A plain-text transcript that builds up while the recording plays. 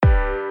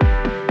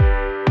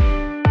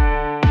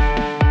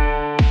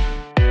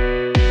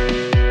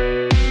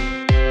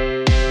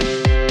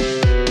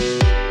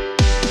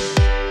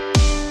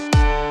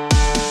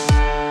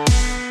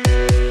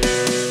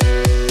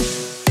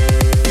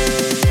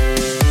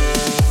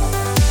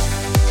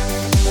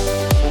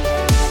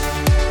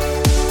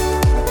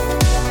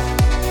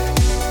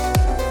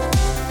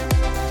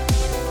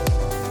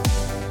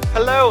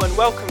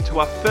to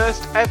our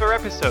first ever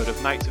episode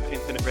of Nights of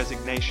Infinite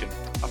Resignation,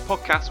 a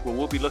podcast where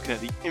we'll be looking at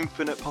the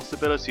infinite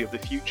possibility of the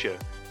future,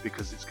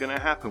 because it's going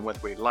to happen whether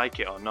we like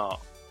it or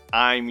not.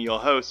 I'm your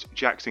host,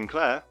 Jack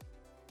Sinclair.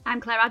 I'm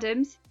Claire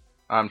Adams.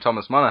 I'm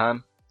Thomas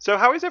Monaghan. So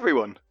how is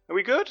everyone? Are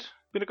we good?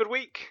 Been a good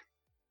week?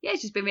 Yeah,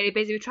 it's just been really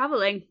busy with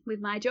travelling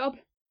with my job.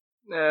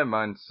 Yeah,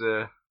 mine's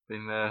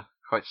been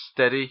quite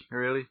steady,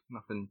 really.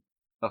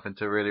 Nothing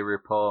to really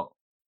report.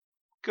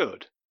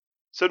 Good.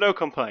 So no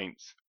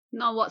complaints?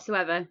 None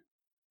whatsoever.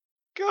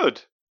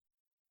 Good.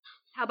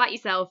 How about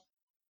yourself?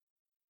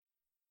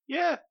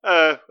 Yeah,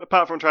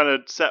 apart from trying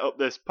to set up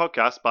this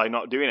podcast by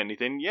not doing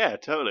anything, yeah,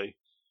 totally.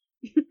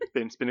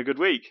 It's been a good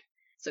week.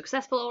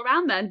 Successful all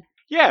round then.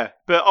 Yeah,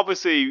 but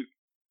obviously,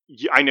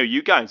 I know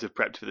you guys have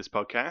prepped for this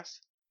podcast.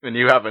 And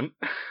you haven't?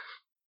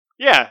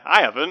 Yeah,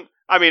 I haven't.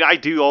 I mean, I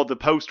do all the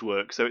post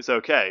work, so it's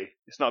okay.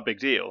 It's not a big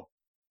deal.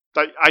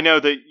 I know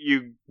that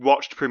you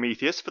watched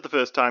Prometheus for the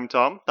first time,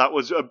 Tom. That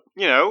was,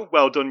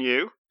 well done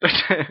you.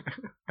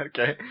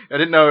 Okay. I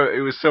didn't know it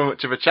was so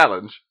much of a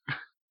challenge.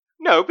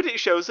 No, but it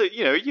shows that,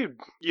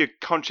 you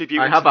contribute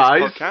I to have this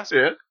eyes.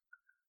 podcast.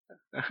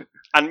 Yeah.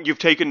 And you've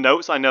taken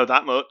notes, I know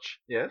that much.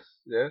 Yes.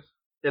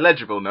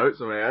 Illegible notes,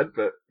 I may add,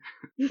 but...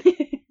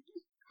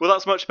 Well,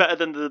 that's much better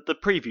than the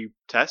preview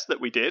test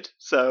that we did,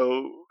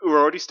 so we're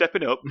already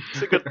stepping up.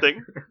 It's a good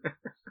thing.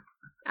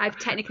 I've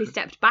technically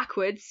stepped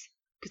backwards,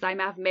 because I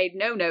have made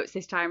no notes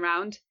this time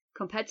round,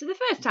 compared to the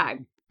first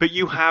time. But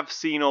you have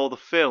seen all the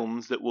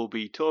films that we'll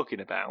be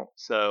talking about,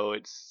 so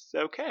it's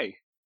okay.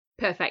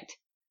 Perfect.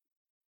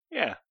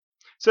 Yeah.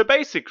 So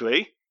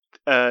basically,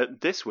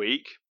 this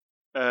week,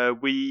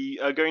 we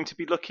are going to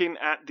be looking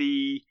at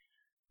the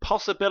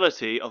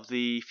possibility of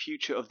the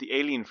future of the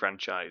Alien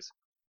franchise.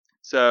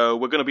 So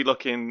we're going to be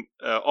looking,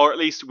 or at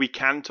least we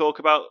can talk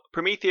about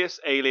Prometheus,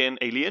 Alien,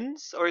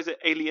 Aliens, or is it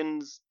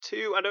Aliens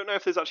 2? I don't know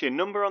if there's actually a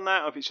number on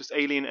that, or if it's just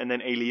Alien and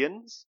then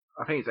Aliens.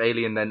 I think it's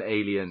Alien then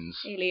Aliens.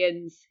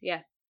 Aliens,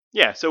 yeah.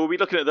 Yeah, so we'll be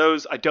looking at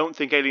those. I don't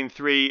think Alien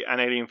 3 and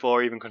Alien 4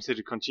 are even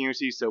considered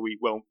continuity, so we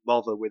won't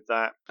bother with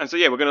that. And so,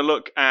 yeah, we're going to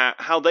look at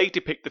how they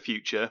depict the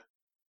future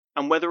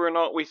and whether or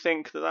not we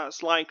think that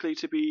that's likely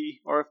to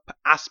be, or if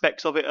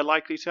aspects of it are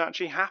likely to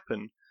actually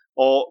happen,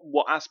 or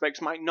what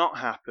aspects might not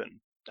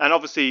happen. And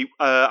obviously,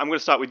 I'm going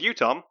to start with you,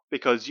 Tom,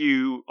 because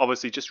you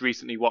obviously just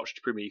recently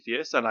watched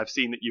Prometheus, and I've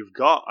seen that you've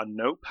got a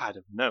notepad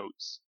of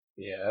notes.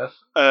 Yes.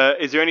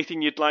 Is there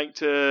anything you'd like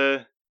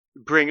to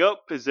bring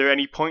up? Is there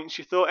any points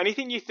you thought?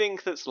 Anything you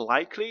think that's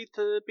likely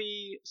to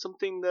be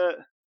something that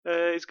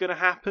is going to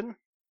happen?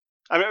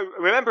 I mean,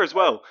 remember as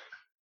well,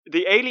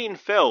 the Alien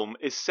film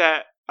is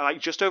set like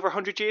just over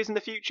 100 years in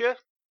the future.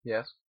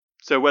 Yes.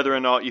 So whether or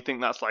not you think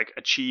that's like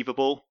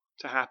achievable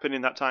to happen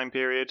in that time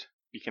period,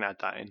 you can add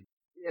that in.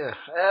 Yeah.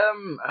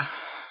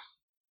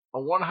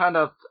 On one hand,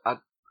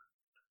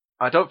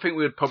 I don't think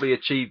we would probably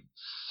achieve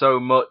so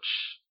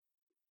much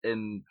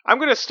in... I'm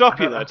going to stop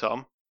you there,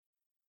 Tom.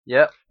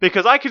 Yeah.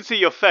 Because I can see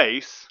your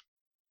face.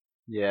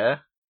 Yeah.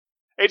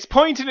 It's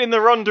pointing in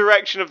the wrong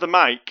direction of the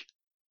mic.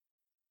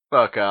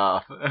 Fuck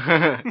off.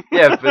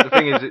 Yeah, but the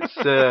thing is, it's...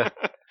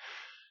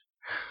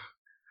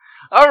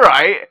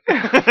 Alright.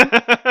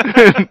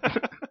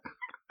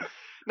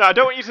 No, I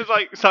don't want you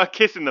to start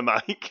kissing the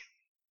mic.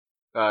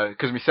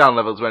 Because my sound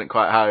levels went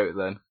quite high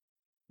then.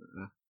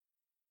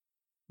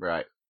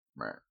 Right.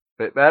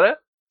 Bit better?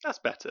 That's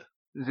better.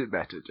 Is it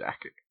better,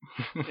 Jack?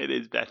 It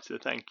is better,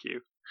 thank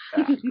you.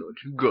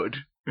 Good.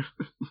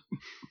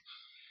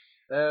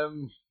 I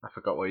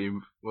forgot what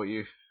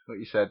you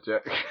said,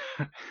 Jack.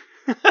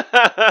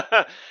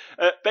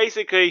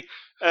 Basically,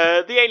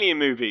 the Alien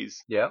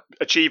movies. Yeah.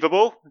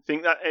 Achievable?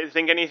 Think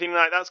anything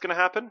like that's going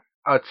to happen?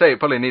 I'd say it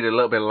probably needed a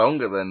little bit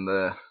longer than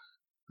the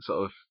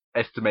sort of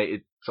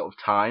estimated sort of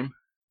time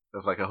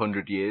of like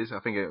 100 years.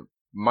 I think it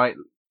might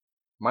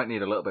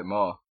need a little bit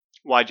more.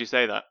 Why'd you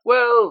say that?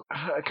 Well,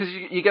 because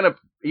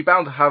you're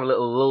bound to have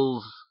little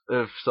lulls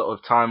of sort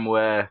of time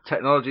where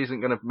technology isn't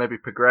going to maybe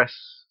progress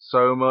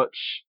so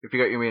much. If you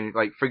get what I mean,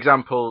 like for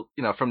example,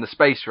 from the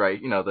space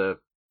race, the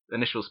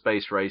initial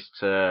space race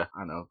to I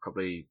don't know,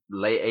 probably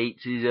late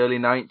 80s, early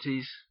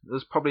 90s.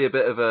 There's probably a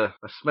bit of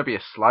maybe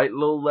a slight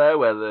lull there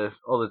where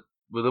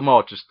they're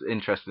more just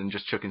interested in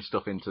just chucking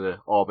stuff into the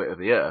orbit of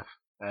the Earth.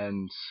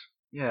 And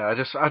yeah,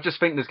 I just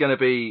think there's going to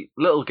be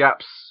little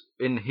gaps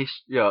in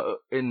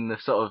in the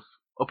sort of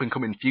up and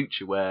coming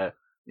future where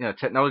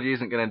technology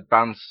isn't going to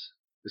advance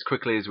as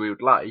quickly as we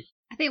would like.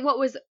 I think what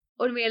was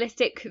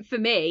unrealistic for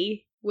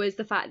me was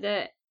the fact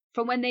that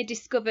from when they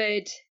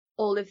discovered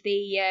all of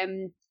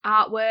the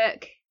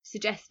artwork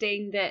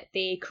suggesting that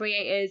the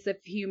creators of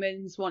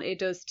humans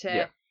wanted us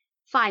to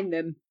find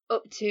them,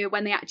 up to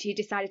when they actually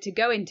decided to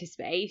go into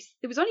space,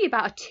 there was only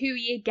about a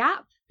 2-year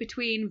gap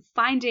between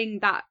finding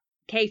that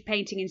cave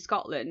painting in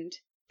Scotland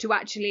to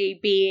actually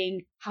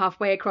being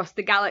halfway across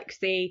the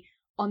galaxy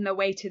on their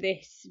way to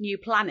this new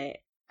planet.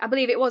 I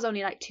believe it was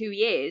only like 2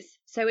 years.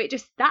 So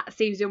that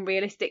seems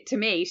unrealistic to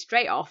me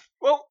straight off.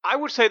 Well, I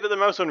would say that the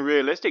most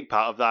unrealistic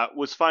part of that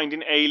was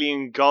finding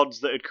alien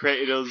gods that had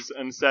created us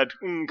and said,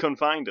 come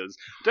find us.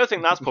 I don't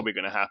think that's probably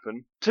going to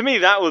happen. To me,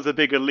 that was a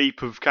bigger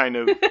leap of kind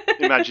of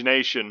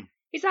imagination.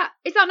 Is that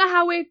not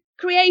how we're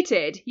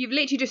created? You've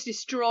literally just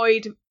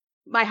destroyed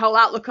my whole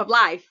outlook of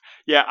life.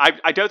 Yeah,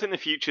 I don't think the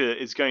future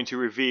is going to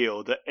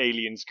reveal that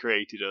aliens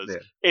created us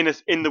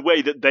in the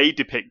way that they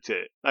depict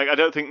it. Like, I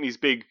don't think these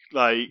big,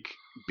 like,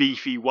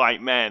 beefy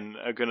white men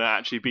are going to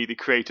actually be the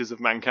creators of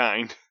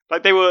mankind.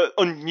 Like, they were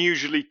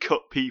unusually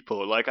cut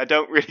people. Like, I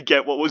don't really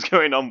get what was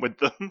going on with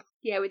them.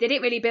 Yeah, they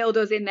didn't really build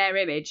us in their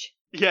image.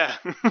 Yeah.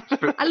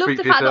 I love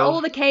the fact that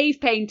all the cave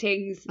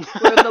paintings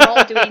were of them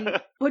all doing...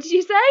 What did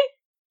you say?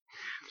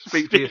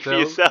 Speak for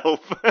yourself.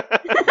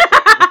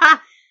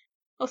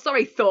 Oh,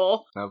 sorry,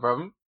 Thor. No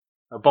problem.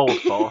 A bold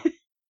Thor.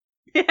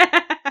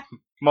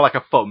 More like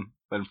a thumb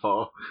than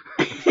Thor.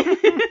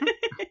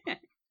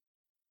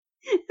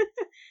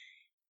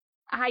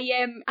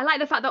 I like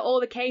the fact that all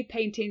the cave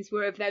paintings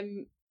were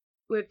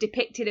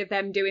depicted of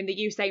them doing the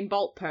Usain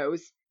Bolt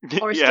pose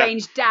or a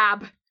strange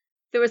dab.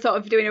 They were sort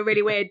of doing a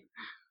really weird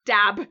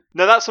dab.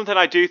 No, that's something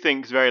I do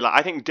think is very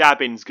I think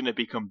dabbing's going to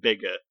become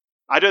bigger.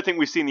 I don't think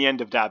we've seen the end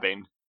of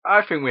dabbing.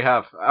 I think we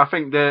have. I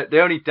think the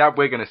only dab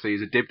we're going to see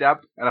is a dib dab,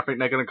 and I think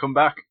they're going to come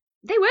back.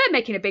 They were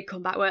making a big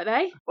comeback, weren't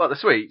they? What, the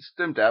sweets?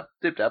 Dib dabs?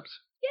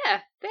 Yeah,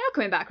 they are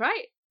coming back,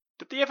 right?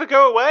 Did they ever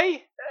go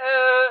away?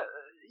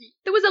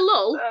 There was a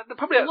lull.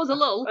 There was a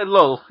lull. A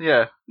lull,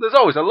 yeah. There's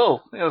always a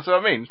lull. You know what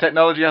I mean?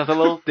 Technology has a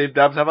lull. Dib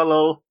dabs have a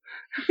lull.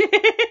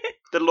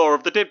 The law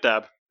of the dib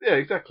dab. Yeah,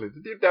 exactly.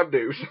 The dib dab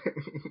do's.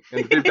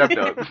 And the dib dab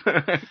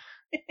does.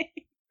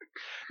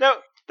 Now,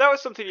 that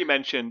was something you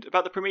mentioned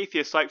about the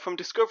Prometheus. Like, from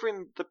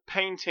discovering the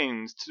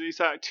paintings to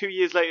like 2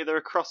 years later they're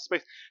across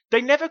space.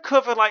 They never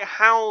cover like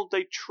how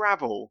they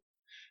travel,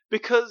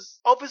 because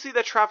obviously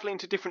they're traveling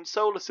to different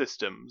solar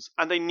systems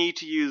and they need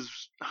to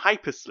use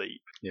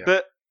hypersleep. Yeah.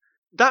 But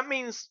that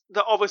means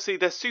that obviously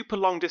they're super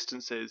long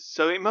distances,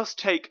 so it must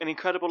take an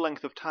incredible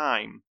length of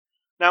time.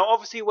 Now,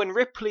 obviously, when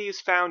Ripley is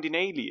found in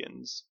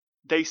Aliens,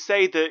 they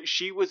say that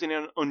she was in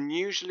an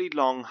unusually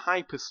long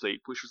hypersleep,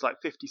 which was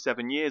like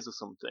 57 years or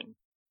something.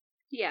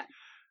 Yeah.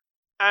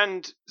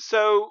 And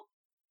so,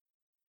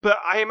 but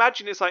I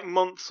imagine it's like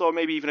months or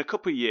maybe even a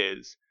couple of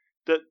years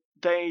that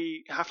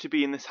they have to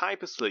be in this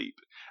hypersleep.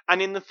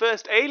 And in the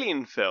first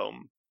Alien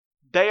film,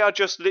 they are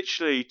just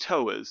literally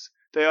towers.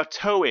 They are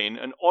towing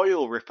an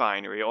oil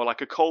refinery or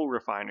like a coal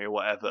refinery or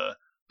whatever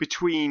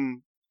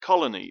between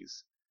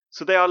colonies.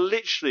 So they are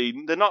literally,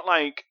 they're not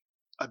like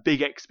a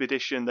big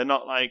expedition. They're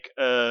not like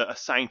a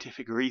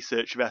scientific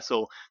research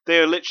vessel. They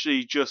are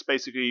literally just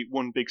basically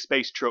one big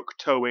space truck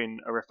towing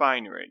a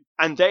refinery.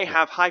 And they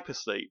have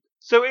hypersleep.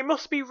 So it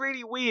must be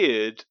really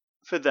weird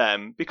for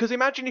them, because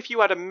imagine if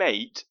you had a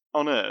mate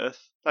on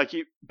Earth, like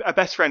a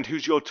best friend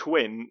who's your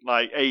twin,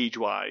 like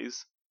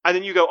age-wise, and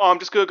then you go, I'm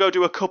just going to go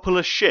do a couple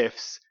of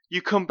shifts.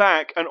 You come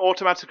back and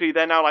automatically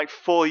they're now like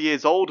 4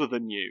 years older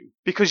than you.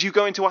 Because you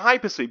go into a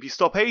hypersleep, you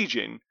stop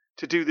aging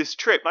to do this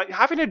trip. Like,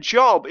 having a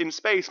job in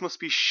space must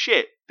be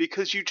shit,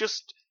 because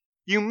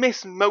you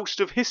miss most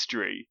of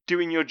history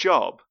doing your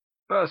job.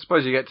 But I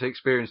suppose you get to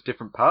experience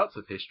different parts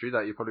of history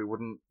that you probably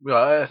wouldn't,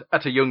 well,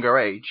 at a younger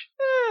age.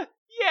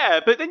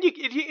 Yeah, but then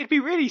it'd be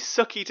really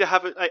sucky to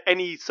have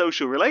any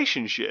social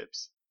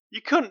relationships.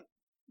 You couldn't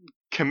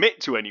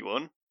commit to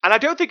anyone. And I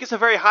don't think it's a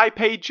very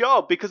high-paid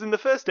job, because in the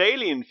first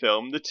Alien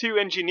film, the two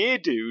engineer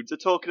dudes are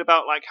talking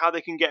about like how they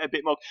can get a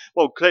bit more...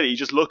 Well, clearly, you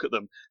just look at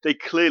them. They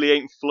clearly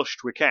ain't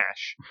flushed with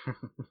cash.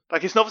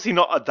 Like, it's obviously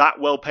not that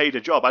well-paid a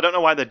job. I don't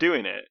know why they're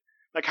doing it.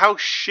 Like, how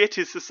shit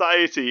is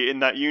society in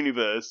that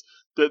universe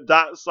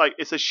that's like,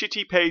 it's a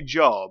shitty paid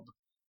job.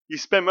 You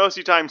spend most of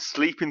your time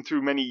sleeping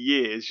through many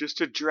years just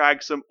to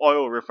drag some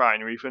oil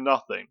refinery for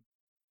nothing.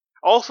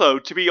 Also,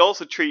 to be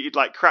also treated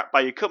like crap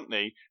by your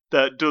company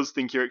that does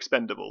think you're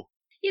expendable.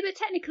 Yeah, but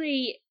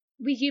technically,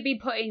 with you being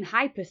put in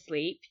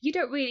hypersleep, you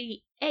don't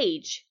really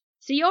age.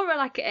 So you're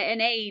like at an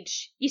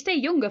age, you stay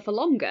younger for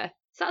longer.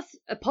 So that's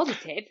a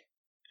positive.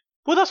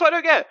 Well, that's what I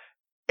don't get.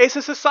 It's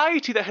a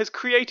society that has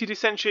created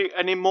essentially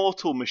an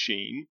immortal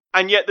machine,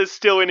 and yet there's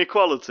still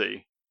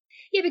inequality.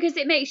 Yeah, because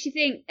it makes you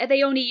think, are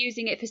they only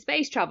using it for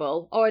space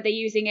travel, or are they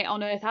using it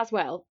on Earth as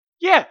well?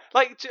 Yeah,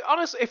 like, to be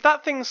honest, if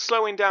that thing's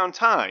slowing down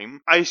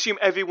time, I assume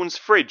everyone's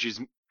fridge is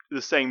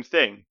the same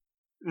thing.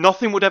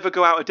 Nothing would ever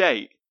go out of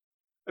date.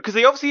 Because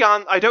they obviously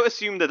aren't, I don't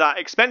assume they're that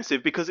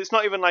expensive, because it's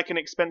not even like an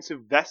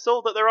expensive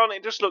vessel that they're on.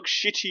 It just looks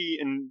shitty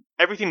and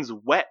everything's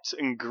wet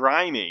and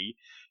grimy.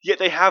 Yet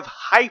they have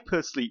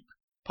hypersleep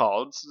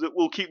pods that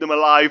will keep them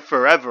alive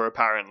forever,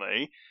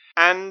 apparently.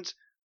 And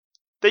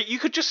you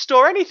could just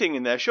store anything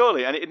in there,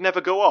 surely, and it'd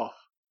never go off.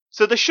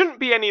 So there shouldn't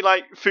be any,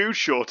 like, food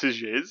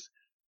shortages.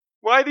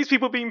 Why are these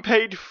people being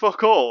paid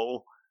fuck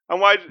all? And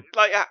why,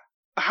 like,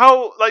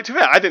 how, like, to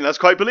me, I think that's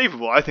quite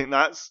believable. I think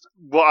that's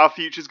what our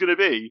future's going to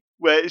be,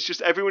 where it's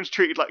just everyone's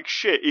treated like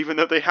shit, even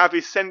though they have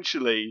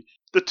essentially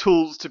the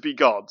tools to be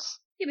gods.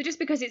 Yeah, but just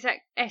because it's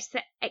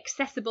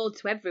accessible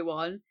to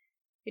everyone,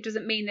 it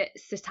doesn't mean that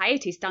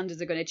society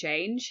standards are going to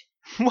change.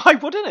 Why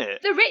wouldn't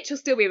it? The rich will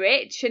still be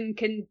rich and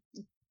can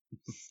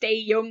stay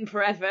young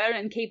forever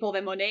and keep all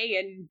their money.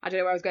 And I don't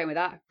know where I was going with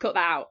that. Cut that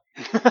out.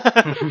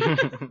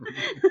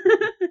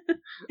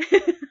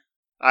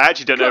 I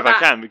actually don't know if I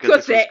can,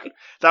 because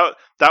that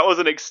was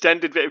an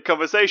extended bit of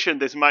conversation.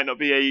 This might not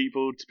be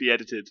able to be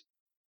edited.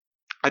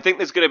 I think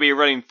there's going to be a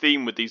running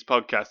theme with these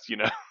podcasts, you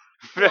know.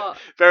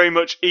 Very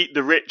much eat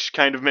the rich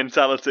kind of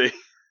mentality.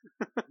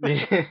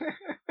 Yeah.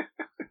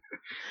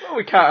 Well,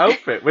 we can't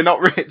help it. We're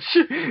not rich.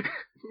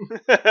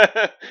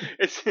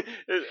 it's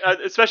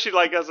especially,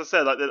 like, as I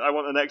said, like, I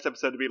want the next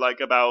episode to be like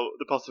about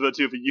the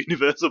possibility of a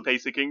universal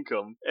basic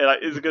income. Like,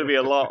 is going to be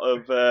a lot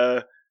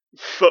of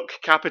fuck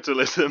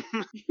capitalism.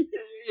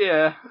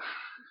 Yeah.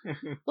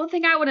 One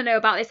thing I want to know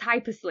about this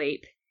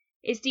hypersleep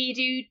is, do you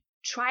do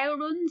trial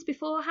runs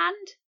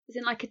beforehand? As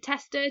in, like, a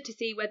tester to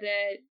see whether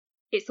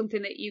it's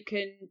something that you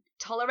can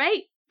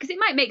tolerate? Because it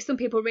might make some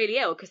people really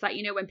ill, because, like,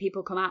 you know, when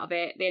people come out of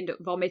it, they end up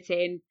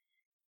vomiting,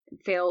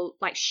 feel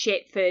like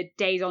shit for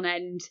days on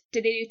end.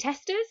 Do they do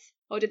testers?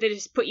 Or do they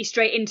just put you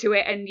straight into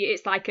it and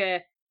it's like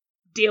a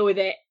deal with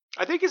it?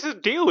 I think it's a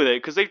deal with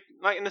it, because they,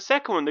 like, in the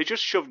second one, they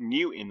just shoved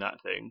Newt in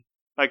that thing.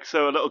 Like,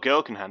 so a little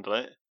girl can handle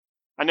it.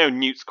 I know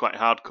Newt's quite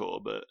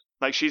hardcore, but,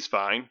 like, she's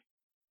fine.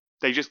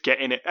 They just get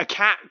in it. A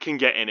cat can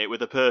get in it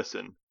with a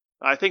person.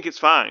 I think it's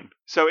fine.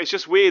 So it's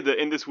just weird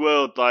that in this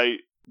world,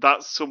 like,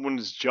 that's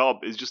someone's job,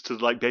 is just to,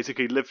 like,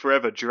 basically live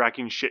forever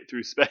dragging shit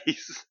through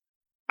space.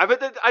 But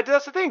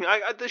that's the thing.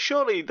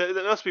 Surely there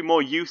must be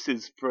more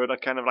uses for a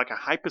kind of like a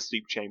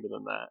hypersleep chamber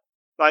than that.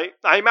 Like,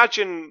 I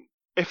imagine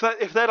if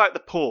they're like the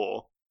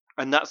poor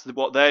and that's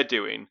what they're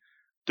doing,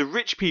 the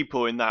rich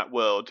people in that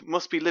world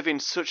must be living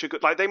such a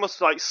good, like, they must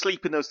like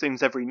sleep in those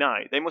things every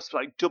night. They must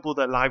like double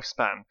their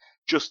lifespan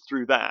just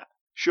through that.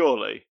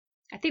 Surely.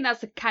 I think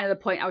that's kind of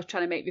the point I was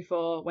trying to make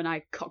before when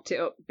I cocked it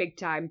up big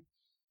time.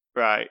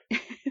 Right.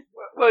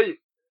 Well,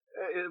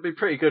 it'd be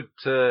pretty good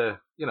to,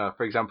 you know,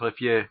 for example, if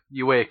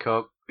you wake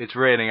up, it's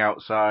raining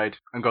outside,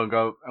 I'm going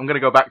to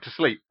go back to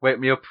sleep. Wake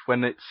me up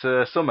when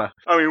it's summer.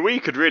 I mean, we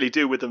could really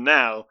do with them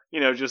now, you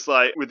know, just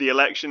like with the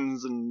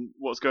elections and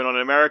what's going on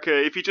in America.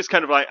 If you just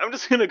kind of like, I'm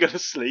just going to go to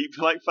sleep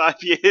for like 5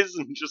 years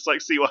and just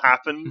like see what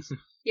happens.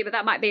 Yeah, but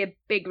that might be a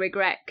big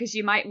regret, because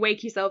you might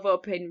wake yourself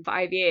up in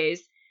 5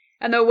 years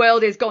and the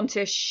world has gone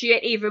to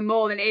shit even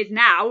more than it is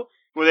now.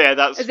 Well, yeah,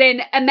 that's... As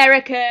in,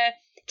 America,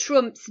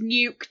 Trump's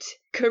nuked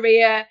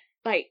Korea,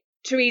 like,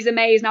 Theresa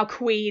May is now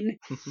queen.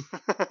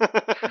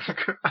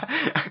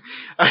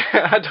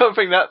 I don't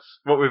think that's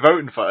what we're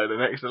voting for in the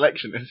next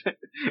election, is it?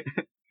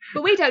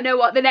 But we don't know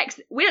what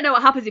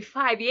happens in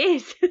 5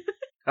 years.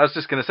 I was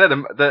just going to say,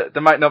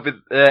 there might not be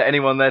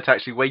anyone there to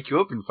actually wake you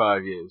up in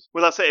 5 years.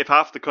 Well, that's it, if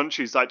half the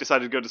country's like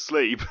decided to go to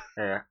sleep.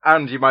 Yeah,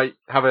 and you might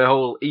have a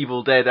whole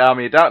Evil Dead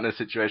Army of Darkness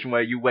situation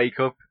where you wake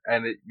up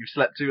and you've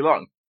slept too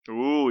long.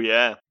 Ooh,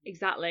 yeah.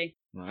 Exactly.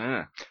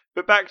 Yeah.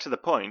 But back to the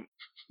point,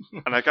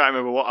 and I can't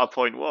remember what our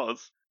point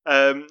was.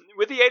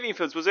 With the Alien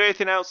films, was there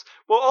anything else?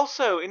 Well,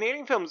 also, in the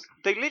Alien films,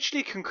 they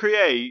literally can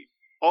create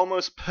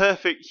almost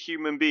perfect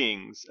human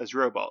beings as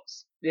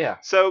robots. Yeah.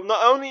 So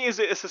not only is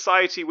it a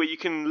society where you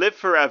can live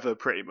forever,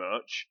 pretty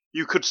much,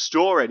 you could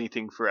store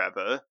anything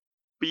forever,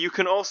 but you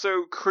can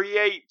also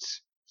create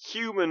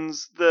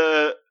humans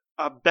that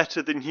are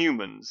better than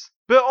humans.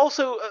 But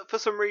also, for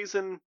some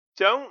reason,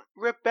 don't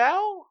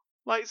rebel?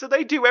 Like, so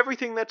they do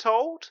everything they're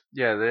told?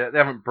 Yeah, they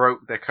haven't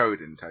broke their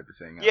coding type of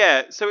thing.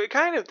 Yeah, so it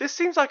kind of, this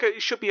seems like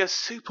it should be a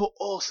super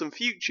awesome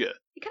future.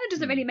 It kind of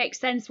doesn't really make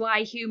sense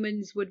why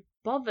humans would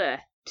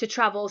bother to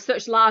travel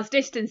such large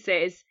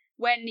distances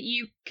when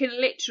you can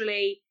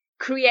literally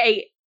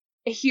create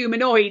a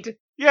humanoid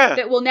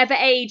that will never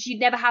age. You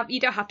don't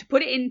have to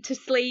put it into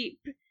sleep.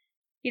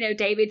 You know,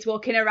 David's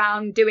walking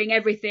around doing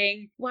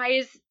everything.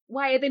 Why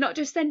are they not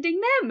just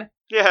sending them?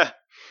 Yeah.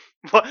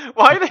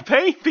 Why are they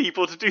paying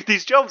people to do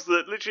these jobs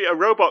that literally a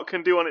robot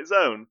can do on its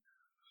own?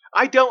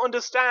 I don't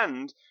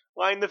understand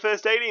why in the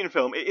first Alien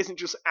film it isn't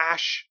just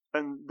Ash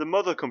and the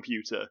mother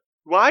computer.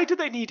 Why do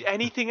they need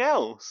anything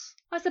else?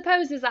 I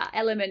suppose there's that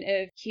element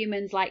of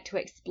humans like to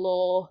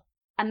explore,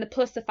 and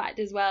plus the fact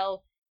as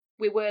well,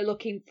 we were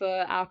looking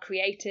for our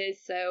creators,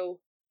 so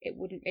it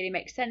wouldn't really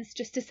make sense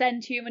just to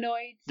send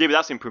humanoids. Yeah, but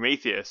that's in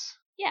Prometheus.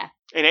 Yeah.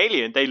 In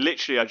Alien, they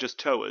literally are just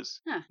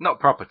towers. Huh. Not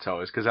proper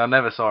towers, because I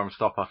never saw them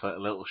stop off at a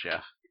Little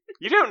Chef.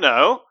 You don't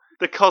know.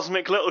 The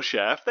cosmic Little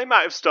Chef, they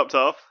might have stopped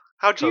off.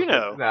 How do you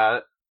know?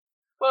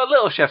 Well,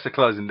 Little Chefs are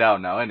closing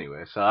down now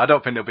anyway, so I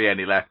don't think there'll be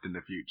any left in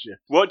the future.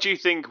 What do you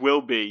think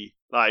will be,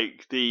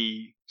 like,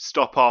 the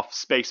stop-off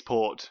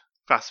spaceport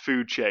fast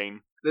food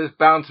chain? There's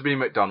bound to be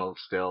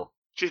McDonald's still.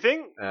 Do you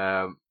think?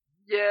 Yeah,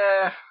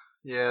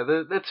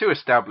 they're too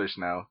established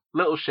now.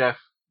 Little Chef,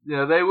 you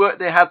know,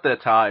 they had their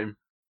time.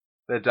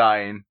 They're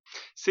dying.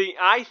 See,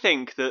 I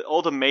think that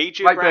all the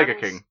major brands... Like Burger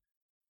King.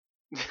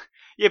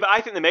 Yeah, but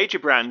I think the major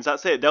brands,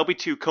 that's it. They'll be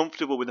too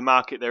comfortable with the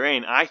market they're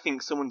in. I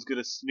think someone's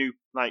going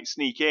to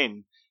sneak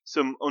in,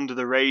 some under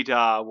the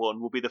radar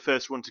one will be the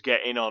first one to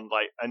get in on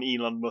like an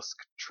Elon Musk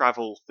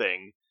travel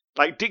thing.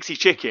 Like Dixie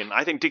Chicken.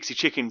 I think Dixie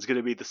Chicken's going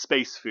to be the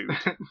space food.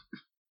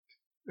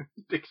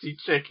 Dixie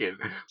Chicken.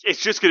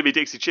 It's just going to be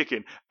Dixie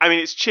Chicken. I mean,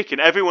 it's chicken.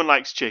 Everyone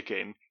likes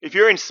chicken. If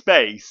you're in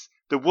space,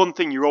 the one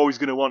thing you're always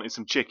going to want is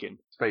some chicken.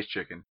 Space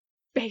chicken.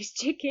 Space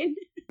chicken.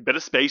 A bit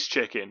of space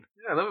chicken.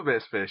 Yeah, I love a bit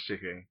of space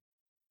chicken.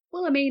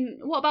 Well, I mean,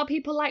 what about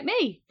people like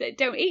me that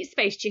don't eat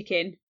space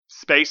chicken?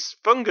 Space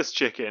fungus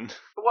chicken.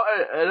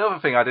 Another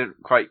thing I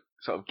didn't quite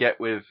sort of get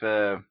with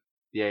the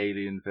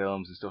alien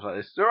films and stuff like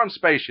this, they're on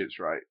spaceships,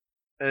 right?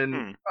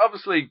 And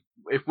obviously,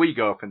 if we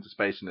go up into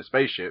space in a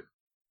spaceship,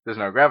 there's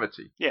no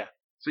gravity. Yeah.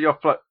 So you're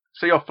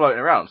floating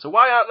around. So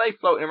why aren't they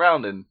floating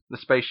around in the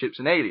spaceships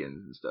and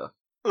aliens and stuff?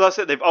 Well, that's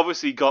it. They've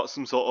obviously got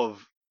some sort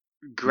of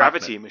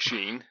gravity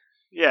machine.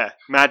 Yeah,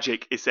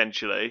 magic,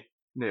 essentially.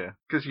 Yeah,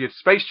 because your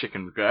space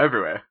chicken would go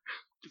everywhere.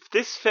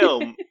 This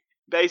film,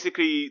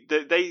 basically,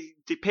 they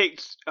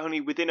depict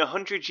only within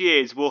 100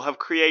 years will have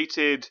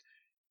created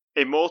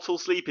immortal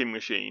sleeping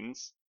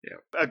machines,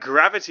 a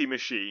gravity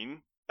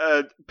machine,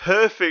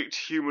 perfect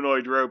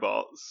humanoid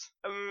robots,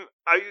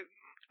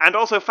 and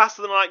also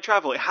faster than light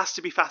travel. It has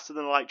to be faster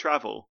than light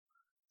travel.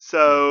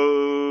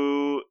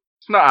 So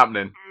it's not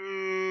happening.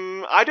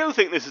 I don't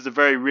think this is a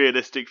very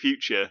realistic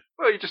future.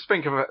 Well, you just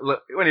think of it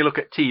when you look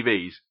at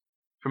TVs,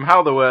 from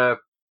how they were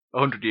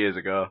 100 years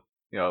ago,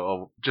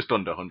 or just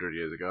under 100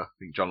 years ago. I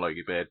think John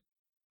Logie Baird,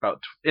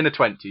 about in the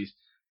 20s,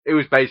 it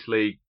was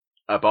basically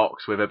a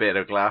box with a bit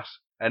of glass,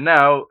 and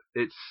now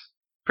it's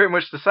pretty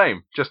much the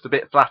same, just a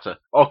bit flatter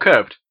or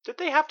curved. Did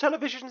they have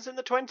televisions in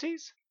the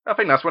 20s? I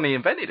think that's when he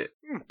invented it.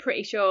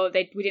 Pretty sure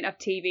we didn't have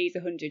TVs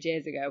 100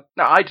 years ago.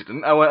 No, I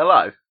didn't. I weren't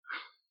alive.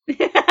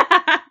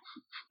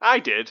 I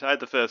did. I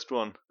had the first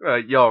one.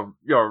 You're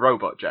a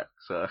robot, Jack.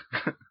 So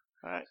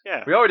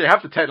yeah. We already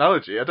have the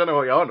technology. I don't know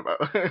what you're on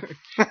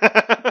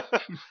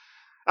about.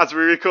 As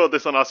we record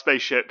this on our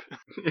spaceship.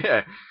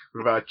 Yeah,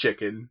 with our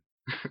chicken.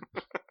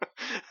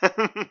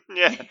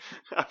 Yeah,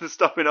 after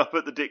stopping off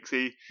at the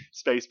Dixie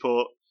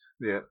spaceport.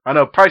 Yeah, I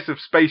know. Price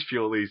of space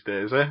fuel these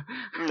days, eh?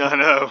 I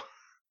know.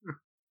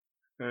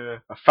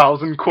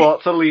 1,000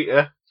 quarts a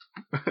litre.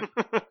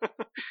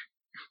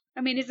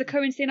 I mean, is the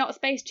currency not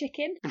space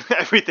chicken?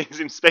 Everything's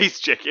in space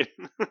chicken.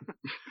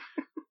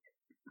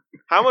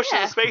 How much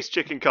does a space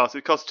chicken cost?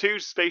 It costs 2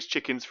 space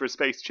chickens for a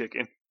space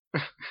chicken.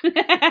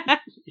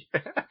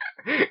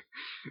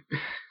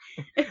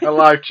 A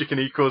live chicken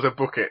equals a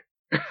bucket.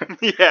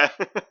 Yeah.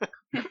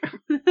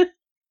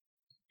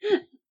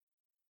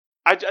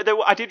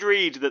 I did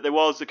read that there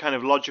was a kind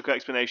of logical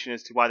explanation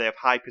as to why they have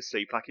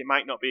hypersleep. Like, it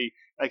might not be,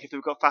 like, if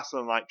they've got faster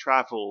than light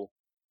travel,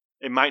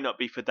 it might not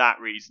be for that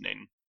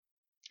reasoning.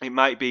 It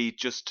might be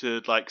just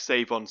to, like,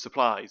 save on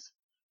supplies.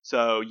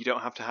 So you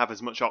don't have to have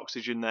as much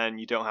oxygen then,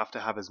 you don't have to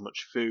have as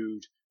much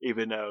food,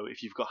 even though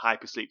if you've got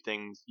hypersleep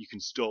things, you can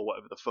store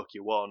whatever the fuck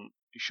you want.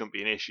 It shouldn't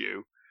be an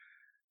issue.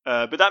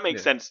 But that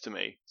makes sense to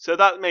me. So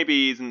that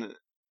maybe isn't...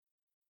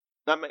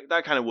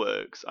 That kind of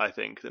works, I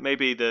think. That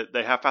maybe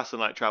they have faster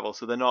light travel,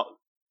 so they're not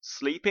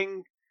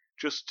sleeping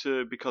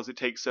because it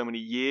takes so many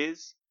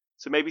years.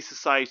 So maybe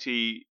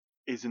society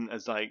isn't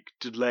as, like,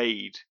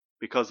 delayed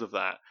because of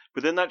that.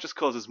 But then that just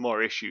causes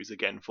more issues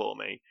again for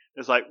me.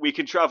 It's like, we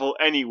can travel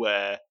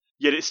anywhere,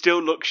 yet it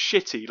still looks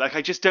shitty. Like,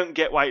 I just don't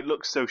get why it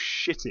looks so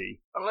shitty.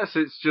 Unless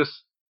it's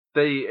just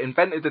they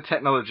invented the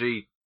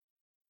technology,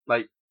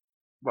 like,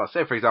 well,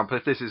 say for example,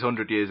 if this is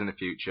 100 years in the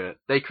future,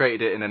 they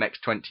created it in the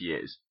next 20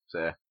 years.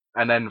 So,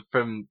 and then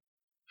from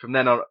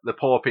then on, the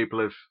poor people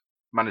have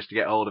managed to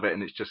get hold of it,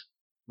 and it's just,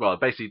 well,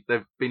 basically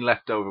they've been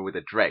left over with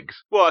the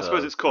dregs. Well, I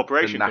suppose it's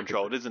corporation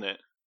controlled, isn't it?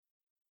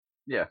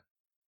 Yeah,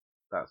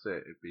 that's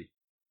it.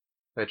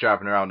 They're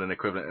driving around an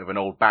equivalent of an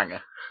old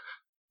banger.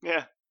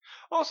 Yeah.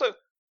 Also,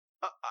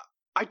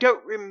 I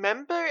don't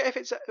remember if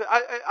it's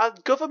are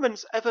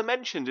governments ever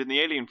mentioned in the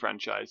Alien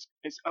franchise.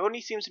 It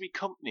only seems to be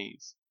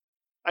companies.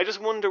 I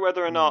just wonder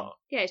whether or not...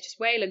 Yeah, it's just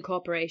Weyland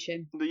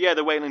Corporation.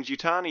 The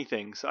Weyland-Yutani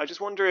thing. So I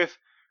just wonder if,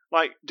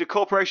 like, do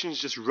corporations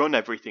just run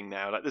everything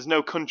now? Like, there's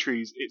no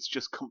countries, it's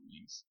just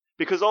companies.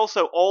 Because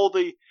also,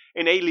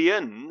 in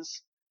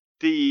Aliens,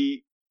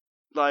 the,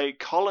 like,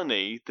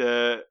 colony,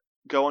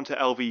 go on to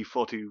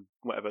LV-42,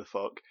 whatever the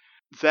fuck,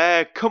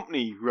 they're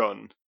company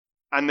run.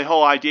 And the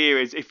whole idea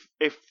is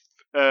if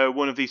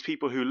one of these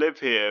people who live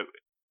here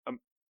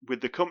with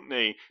the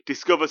company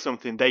discover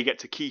something, they get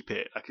to keep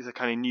it. Like, it's a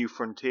kind of new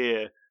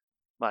frontier,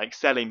 like,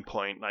 selling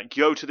point. Like,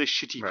 go to this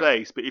shitty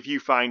place, but if you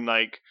find,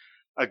 like,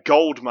 a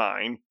gold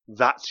mine,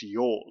 that's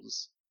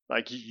yours.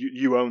 Like,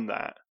 you own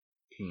that.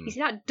 You see,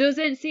 that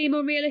doesn't seem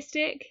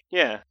unrealistic.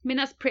 Yeah. I mean,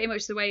 that's pretty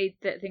much the way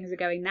that things are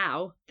going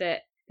now,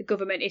 that the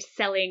government is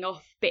selling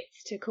off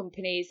bits to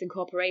companies and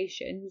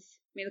corporations.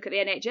 I mean, look at the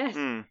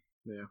NHS.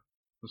 Yeah.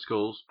 The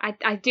schools.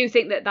 I do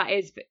think that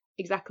is...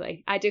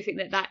 Exactly. I do think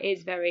that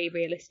is very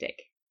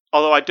realistic.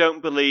 Although I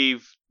don't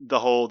believe the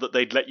whole that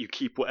they'd let you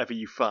keep whatever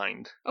you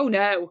find. Oh,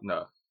 no.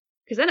 No.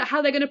 Because then how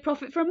are they going to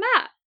profit from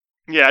that?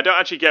 Yeah, I don't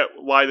actually get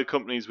why the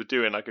companies were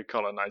doing, like, a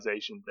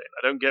colonisation thing.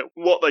 I don't get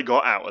what they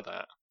got out of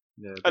that.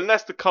 Yeah,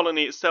 Unless the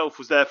colony itself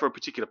was there for a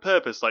particular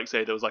purpose, like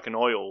say there was like an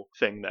oil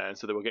thing there,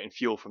 so they were getting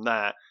fuel from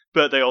that.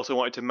 But they also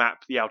wanted to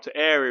map the outer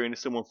area, and if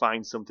someone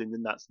finds something,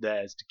 then that's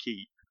theirs to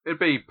keep. it'd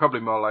be probably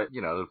more like,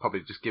 they'll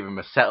probably just give them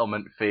a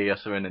settlement fee or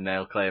something and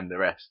they'll claim the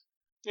rest.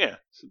 Yeah.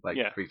 Like,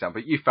 yeah. for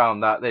example, you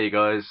found that, there you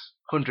go, it's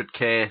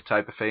 100k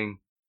type of thing.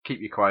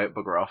 Keep you quiet,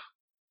 bugger off.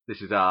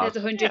 This is ours.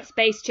 There's 100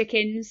 space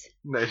chickens.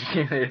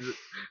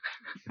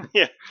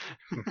 Yeah.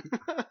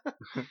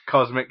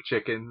 Cosmic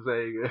chickens,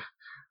 there you go.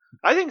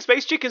 I think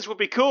space chickens would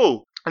be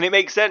cool. And it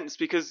makes sense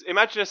because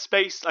imagine a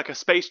space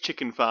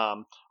chicken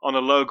farm on a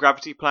low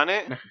gravity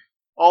planet.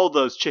 All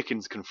those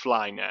chickens can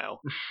fly now.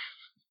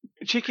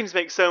 Chickens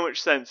make so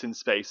much sense in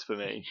space for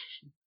me.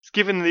 It's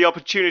given them the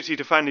opportunity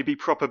to finally be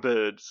proper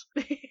birds.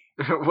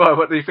 Well,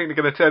 what do you think they're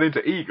going to turn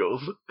into?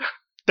 Eagles?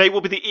 They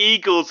will be the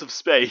eagles of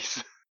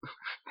space.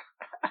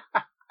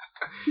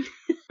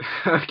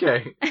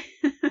 Okay.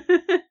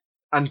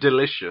 And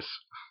delicious.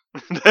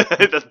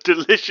 The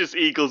delicious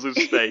eagles of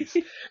space.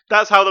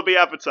 That's how they'll be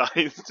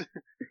advertised.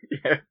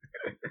 Yeah.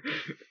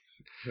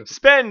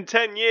 Spend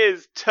 10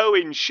 years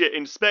towing shit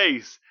in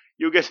space.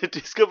 You'll get to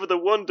discover the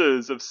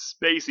wonders of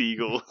space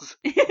eagles.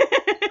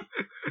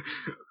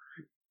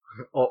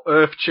 Or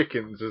Earth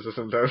chickens, as I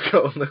sometimes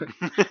call them.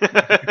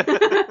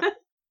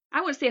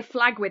 I want to see a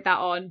flag with that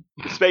on.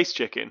 Space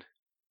chicken.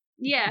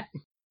 Yeah.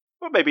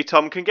 Well, maybe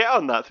Tom can get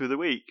on that through the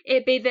week.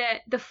 It'd be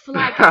the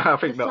flag, I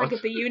think the flag not.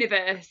 of the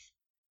universe.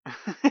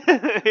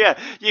 Yeah,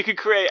 you could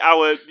create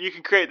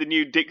the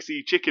new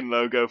Dixie chicken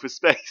logo for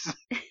space.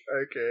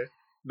 Okay.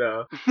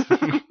 No.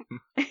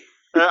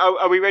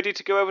 Are we ready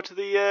to go over to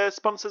the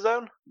sponsor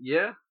zone?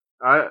 Yeah.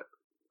 I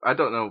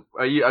don't know.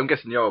 I'm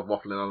guessing you're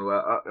waffling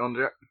on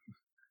it.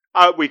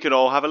 We could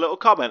all have a little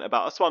comment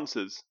about our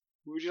sponsors.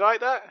 Would you like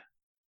that?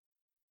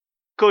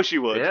 Of course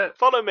you would. Yeah.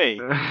 Follow me.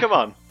 Come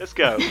on, let's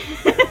go.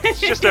 It's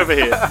just over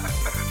here.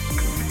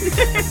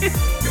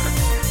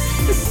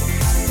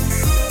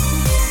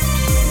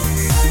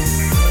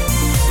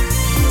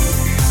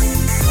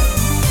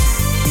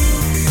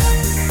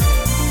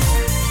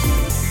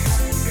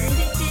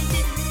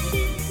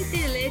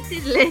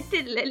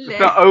 It's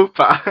not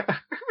Opa.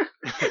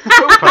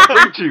 Opa,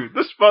 theme tune,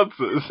 the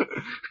sponsors.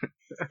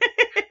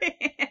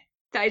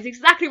 That is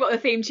exactly what the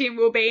theme tune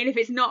will be, and if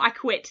it's not, I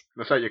quit.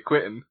 That's how you're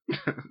quitting.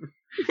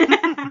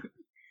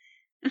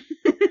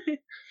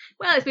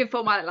 Well, it's been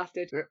fun while it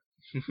lasted. Yeah.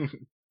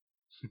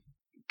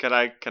 Can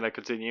I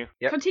continue?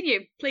 Yep.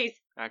 Continue, please.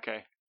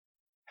 Okay.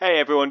 Hey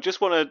everyone,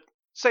 just want to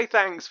say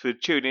thanks for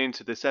tuning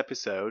into this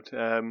episode.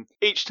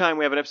 Each time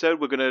we have an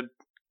episode, we're going to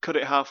cut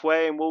it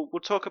halfway, and we'll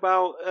talk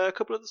about a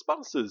couple of the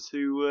sponsors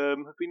who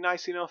have been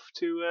nice enough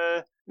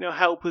to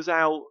help us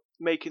out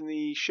making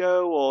the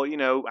show, or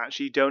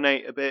actually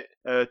donate a bit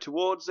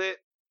towards it.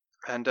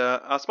 And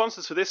our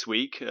sponsors for this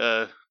week,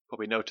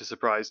 probably no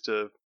surprise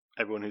to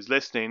everyone who's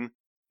listening,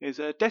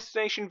 is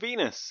Destination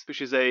Venus,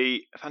 which is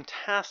a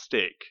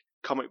fantastic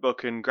comic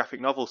book and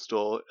graphic novel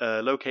store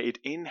located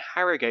in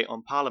Harrogate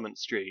on Parliament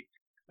Street.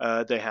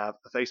 They have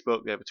a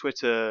Facebook, they have a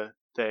Twitter,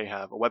 they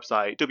have a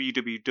website,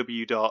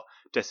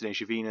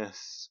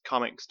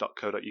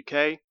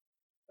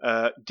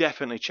 www.destinationvenuscomics.co.uk.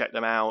 Definitely check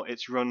them out.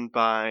 It's run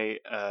by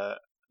a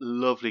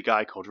lovely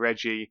guy called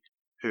Reggie,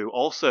 who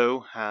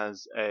also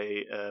has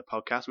a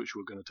podcast, which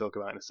we're going to talk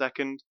about in a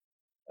second.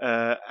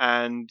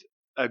 And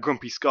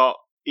Grumpy Scott,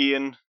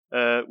 Ian,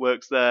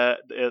 works there.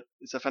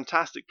 It's a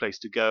fantastic place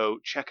to go.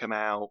 Check them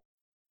out.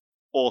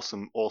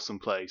 Awesome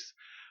place.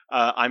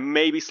 I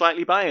may be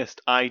slightly biased.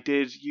 I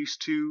did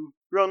used to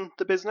run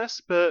the business,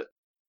 but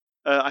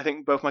I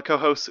think both my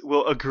co-hosts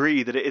will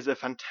agree that it is a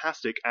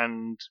fantastic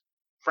and,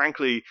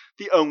 frankly,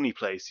 the only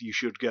place you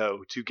should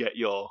go to get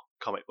your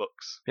comic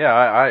books. Yeah,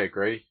 I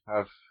agree.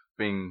 I've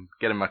been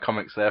getting my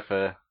comics there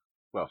for,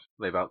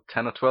 about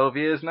 10 or 12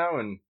 years now,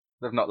 and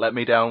they've not let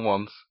me down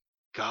once.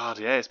 God,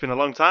 yeah, it's been a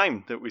long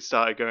time that we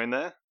started going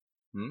there.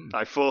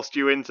 I forced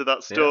you into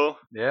that store.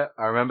 Yeah,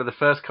 I remember the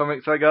first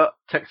comics I got,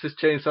 Texas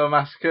Chainsaw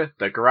Massacre,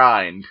 The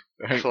Grind.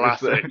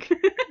 Classic.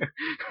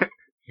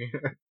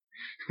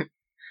 I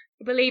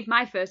believe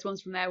my first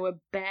ones from there were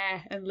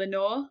Bear and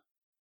Lenore,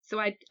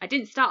 so I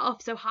didn't start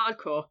off so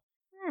hardcore.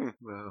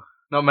 Well,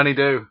 not many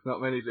do,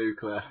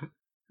 Claire.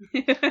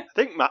 I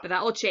think But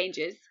that all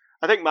changes.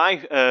 I think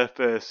my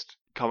first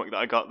comic that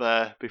I got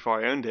there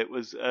before I owned it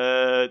was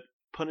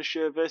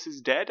Punisher versus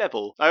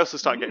Daredevil. I also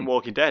started getting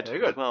Walking Dead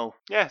as well.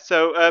 Yeah,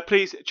 so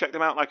please check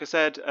them out. Like I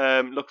said,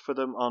 look for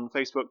them on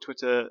Facebook,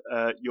 Twitter.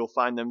 You'll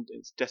find them.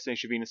 It's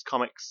Destination Venus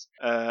Comics.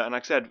 And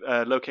like I said,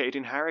 located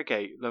in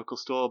Harrogate, local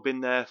store.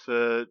 Been there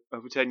for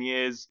over 10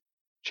 years.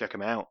 Check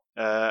them out.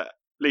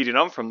 Leading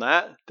on from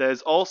that,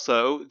 there's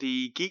also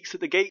the Geeks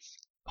at the Gates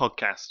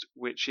podcast,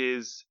 which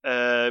is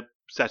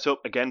set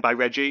up again by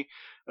Reggie.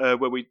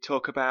 Where we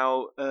talk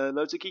about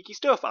loads of geeky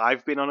stuff.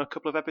 I've been on a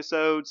couple of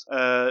episodes.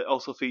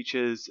 Also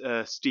features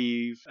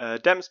Steve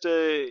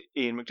Dempster,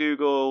 Ian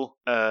McDougall,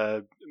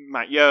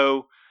 Matt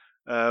Yo.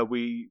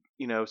 We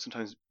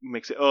sometimes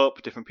mix it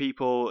up, different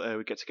people.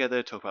 We get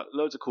together, talk about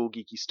loads of cool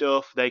geeky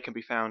stuff. They can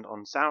be found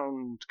on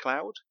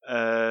SoundCloud.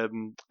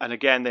 And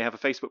again, they have a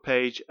Facebook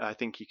page. I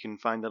think you can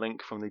find the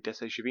link from the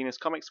Destination Venus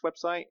Comics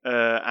website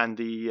and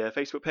the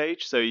Facebook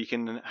page, so you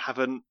can have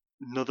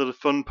another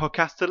fun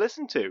podcast to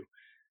listen to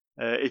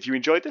if you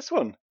enjoyed this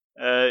one.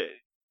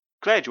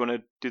 Claire, do you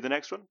want to do the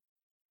next one?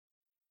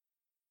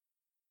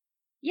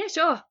 Yeah,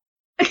 sure.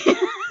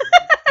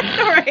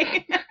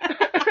 Sorry.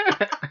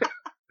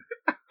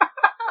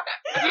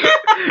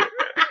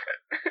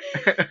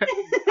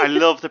 I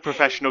love the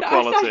professional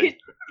quality.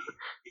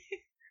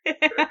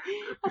 I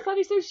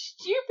sounded so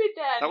stupid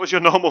then. That was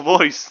your normal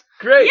voice.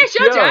 Great. Yeah,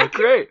 sure, Jack.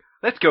 Great.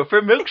 Let's go for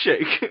a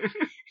milkshake.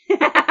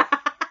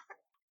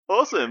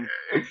 Awesome.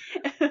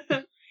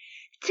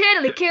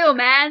 Totally cool,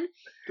 man.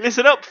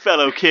 Listen up,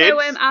 fellow kids. So,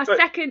 our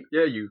second...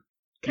 Yeah, you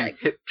Can,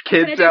 hip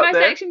can I kids do out my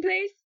there. section,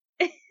 please?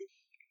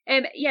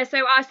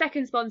 So our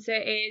second sponsor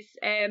is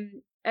a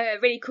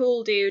really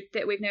cool dude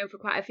that we've known for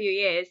quite a few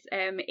years,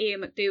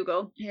 Ian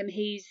McDougall.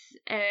 He's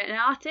an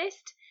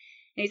artist,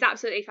 and he's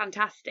absolutely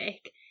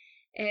fantastic.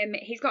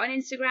 He's got an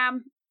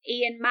Instagram,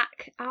 Ian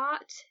Mac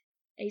Art.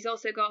 He's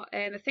also got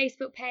a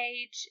Facebook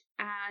page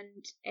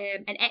and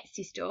an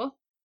Etsy store.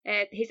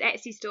 His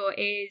Etsy store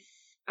is...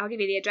 I'll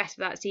give you the address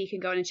for that so you can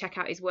go on and check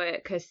out his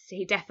work, because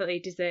he definitely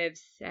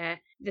deserves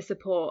the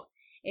support.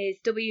 Is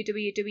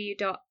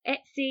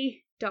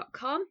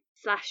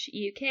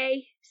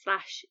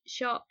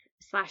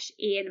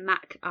www.etsy.com/uk/shop/Ian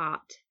Mac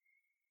Art.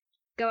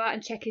 Go out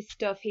and check his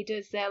stuff. He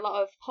does a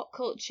lot of pop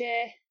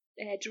culture,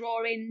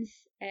 drawings,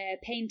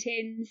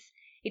 paintings.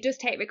 He does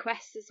take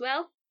requests as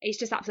well. He's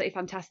just absolutely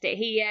fantastic.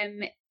 He,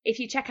 if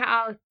you check out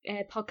our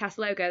podcast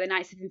logo, the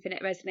Knights of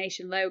Infinite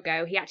Resignation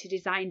logo, he actually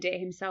designed it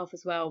himself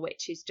as well,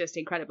 which is just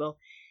incredible.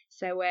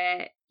 So,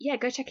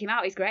 go check him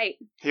out. He's great.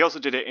 He also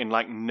did it in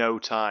like no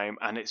time,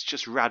 and it's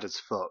just rad as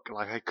fuck.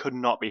 Like, I could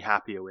not be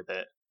happier with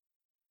it.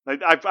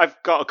 Like,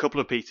 I've got a couple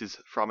of pieces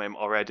from him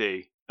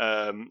already.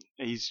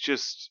 He's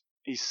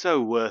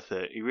so worth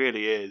it. He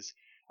really is.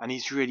 And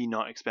he's really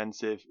not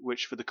expensive,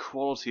 which for the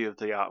quality of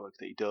the artwork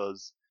that he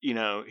does,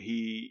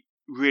 he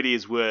really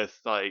is worth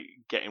like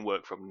getting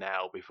work from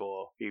now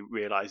before he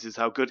realizes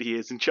how good he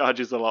is and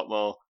charges a lot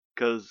more,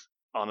 because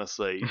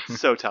honestly,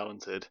 so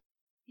talented.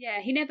 Yeah,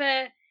 he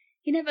never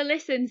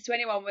listens to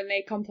anyone when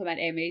they compliment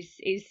him.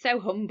 He's so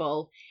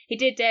humble. He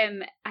did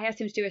I asked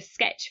him to do a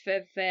sketch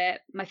for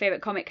my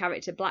favourite comic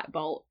character, Black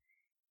Bolt,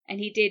 and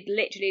he did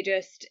literally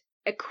just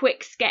a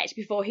quick sketch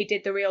before he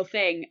did the real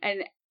thing,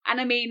 and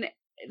I mean,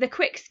 the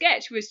quick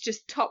sketch was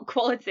just top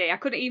quality. I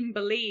couldn't even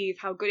believe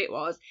how good it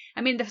was.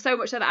 I mean, so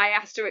much so that I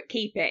asked to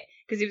keep it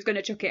because he was going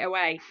to chuck it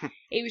away.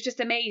 It was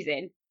just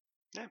amazing.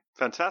 Yeah,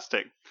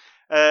 fantastic.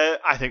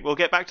 I think we'll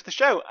get back to the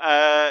show.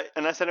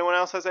 Unless anyone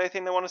else has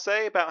anything they want to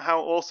say about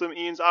how awesome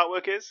Ian's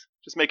artwork is.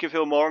 Just make him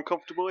feel more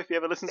uncomfortable if he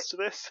ever listens to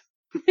this.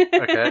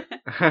 Okay.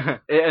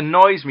 It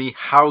annoys me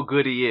how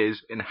good he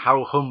is and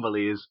how humble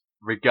he is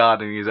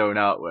regarding his own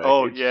artwork.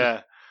 Oh,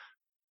 yeah.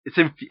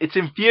 It's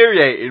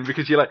infuriating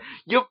because you're like,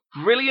 you're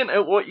brilliant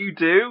at what you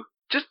do.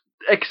 Just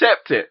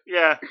accept it.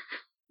 Yeah.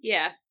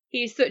 Yeah,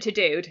 he's such a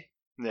dude.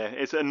 Yeah,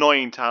 it's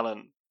annoying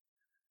talent.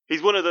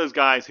 He's one of those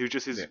guys who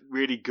just is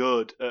really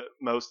good at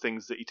most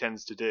things that he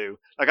tends to do.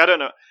 Like, I don't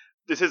know,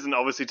 this isn't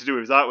obviously to do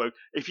with his artwork.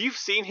 If you've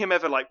seen him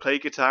ever like play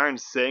guitar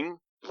and sing,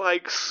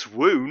 like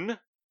swoon,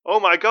 oh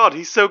my god,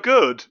 he's so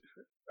good.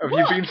 Have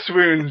you been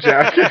swooned,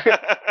 Jack?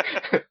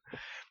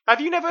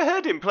 Have you never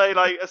heard him play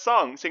like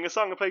sing a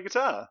song and play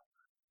guitar?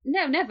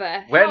 No,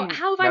 never. When-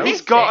 How have I no.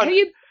 missed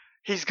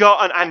He's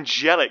got an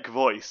angelic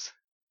voice.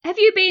 Have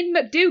you been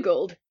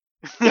McDougalled?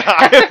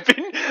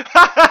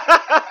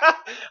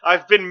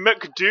 I've been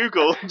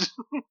McDougalled.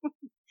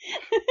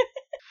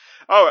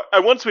 Oh,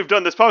 and once we've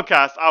done this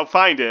podcast, I'll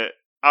find it.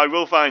 I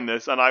will find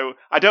this, and I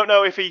don't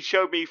know if he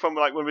showed me from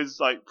like one of his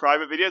like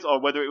private videos or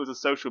whether it was a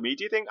social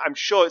media thing. I'm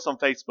sure it's on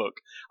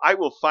Facebook. I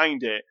will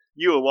find it.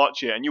 You will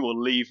watch it, and you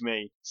will leave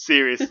me.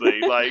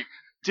 Seriously, like,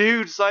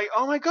 dude's like,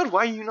 oh my god,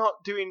 why are you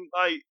not doing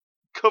like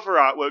cover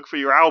artwork for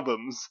your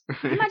albums?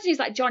 I imagine he's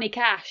like Johnny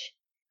Cash.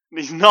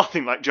 He's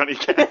nothing like Johnny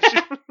Cash.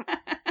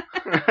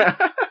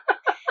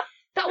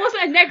 That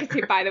wasn't a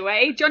negative, by the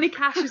way. Johnny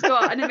Cash has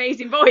got an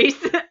amazing voice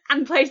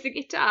and plays the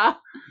guitar.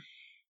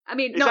 I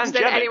mean, He's not to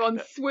say that angelic.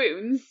 anyone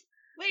swoons.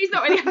 Well, he's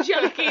not really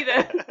angelic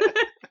either.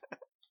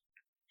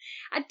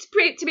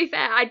 To be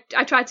fair,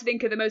 I tried to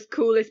think of the most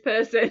coolest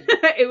person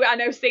who I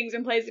know sings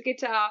and plays the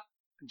guitar.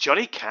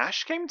 Johnny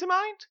Cash came to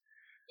mind?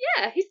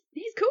 Yeah,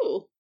 he's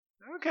cool.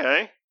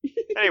 Okay.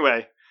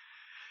 Anyway,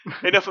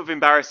 enough of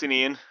embarrassing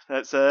Ian.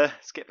 Let's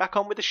get back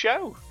on with the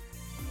show.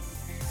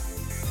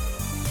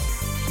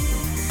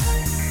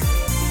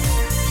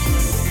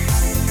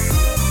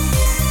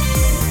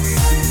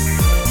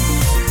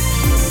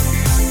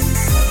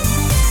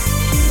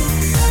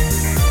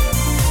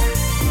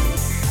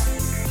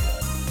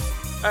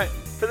 Alright,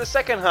 for the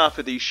second half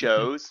of these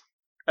shows,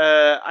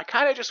 I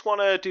kind of just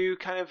want to do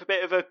kind of a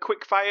bit of a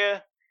quick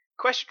fire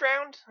question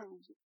round and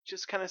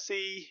just kind of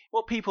see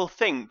what people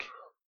think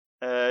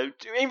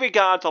in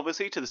regards,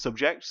 obviously, to the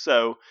subject.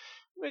 So,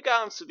 in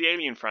regards to the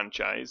Alien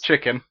franchise,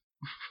 Chicken.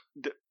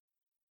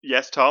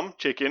 yes, Tom,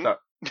 chicken. So-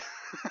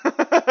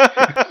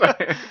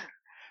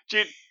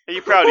 Are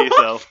you proud of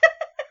yourself?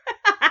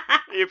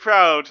 Are you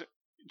proud?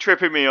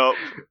 Tripping me up.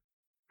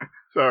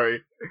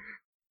 Sorry.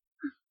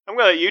 I'm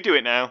gonna let you do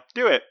it now.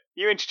 Do it.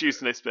 You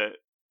introducing this bit.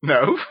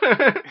 No.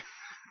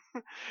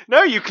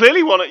 No, you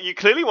clearly want it. You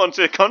clearly want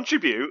to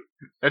contribute.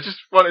 I just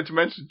wanted to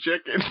mention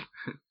chicken.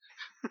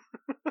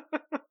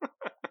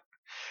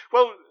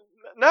 Well,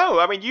 no.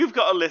 I mean, you've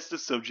got a list of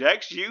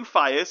subjects. You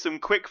fire some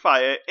quick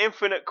fire,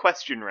 infinite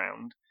question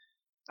round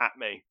at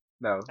me.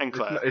 No. And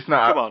Claire. It's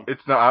not. Come on.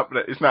 It's not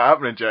happening. It's not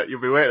happening, Jet. You'll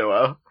be waiting a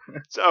while.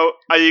 So,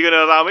 are you going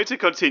to allow me to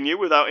continue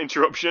without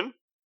interruption?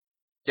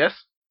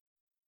 Yes.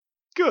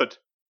 Good.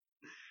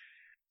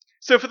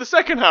 So, for the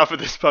second half of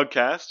this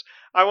podcast,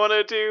 I want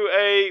to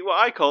do what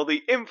I call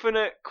the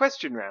infinite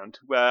question round,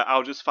 where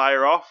I'll just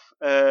fire off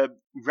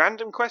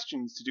random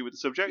questions to do with the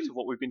subject of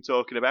what we've been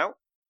talking about,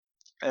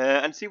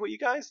 and see what you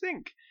guys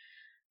think.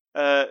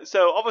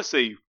 So,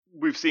 obviously,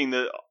 we've seen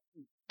that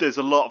there's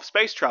a lot of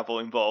space travel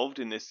involved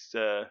in this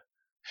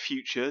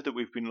future that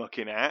we've been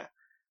looking at,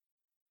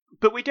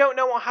 but we don't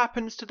know what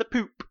happens to the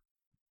poop.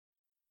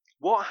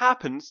 What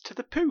happens to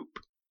the poop?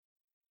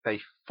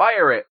 They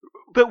fire it.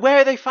 But where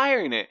are they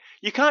firing it?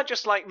 You can't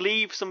just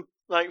leave some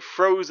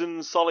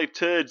frozen solid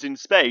turds in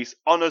space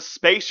on a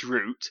space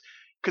route,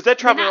 because they're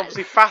traveling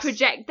obviously fast.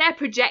 They're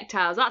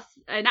projectiles. That's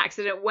an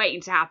accident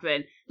waiting to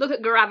happen. Look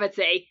at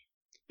gravity.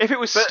 If it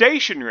was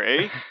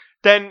stationary,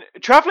 then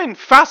traveling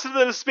faster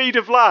than the speed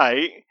of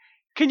light.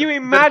 Can you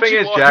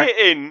imagine what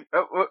hitting?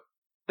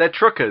 They're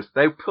truckers.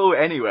 They pull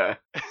anywhere.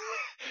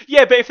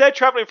 Yeah, but if they're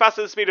traveling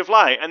faster than the speed of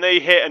light and they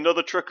hit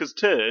another trucker's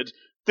turd,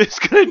 it's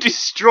going to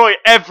destroy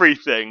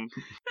everything.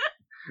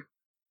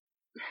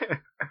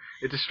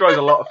 It destroys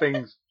a lot of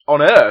things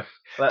on Earth,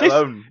 let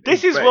alone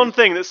This is space. one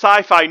thing that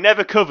sci-fi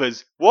never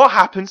covers. What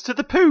happens to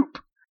the poop?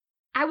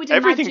 I would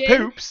Everything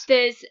imagine poops.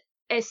 there's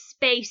a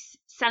space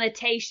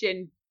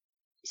sanitation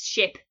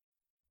ship.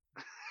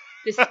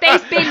 The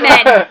space bin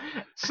men.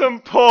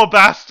 Some poor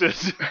bastard.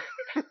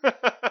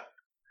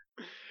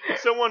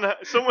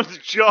 Someone's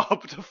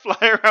job to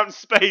fly around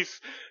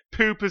space,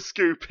 pooper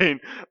scooping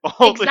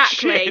all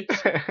Exactly. the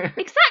shit.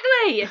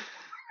 Exactly.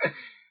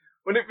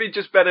 Wouldn't it be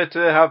just better to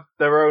have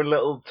their own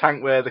little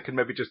tank where they can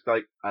maybe just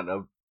I don't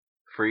know,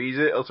 freeze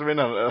it or something?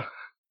 I don't know.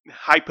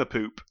 Hyper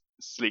poop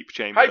sleep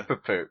chamber. Hyper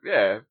poop,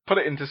 yeah. Put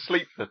it into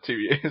sleep for 2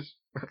 years.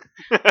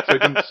 So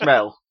it doesn't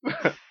smell.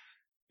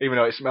 Even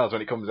though it smells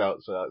when it comes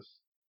out, so that's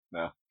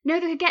no. No,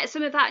 they could get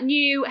some of that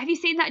new. Have you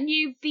seen that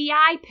new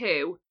VI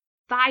poo?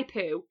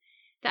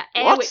 That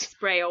What? Airwick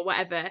spray or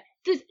whatever.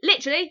 There's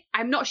literally,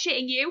 I'm not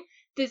shitting you.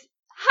 There's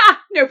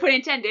no pun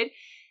intended.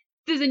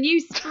 There's a new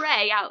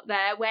spray out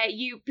there where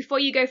before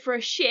you go for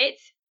a shit,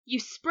 you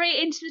spray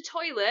it into the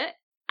toilet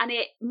and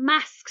it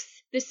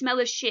masks the smell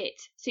of shit.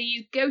 So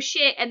you go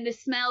shit and the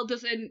smell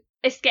doesn't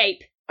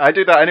escape. I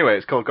do that anyway.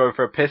 It's called going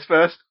for a piss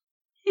first.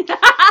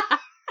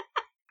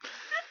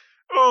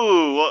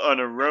 Oh, what an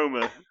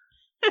aroma.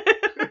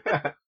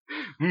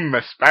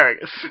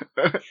 Asparagus.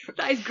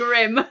 That is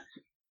grim.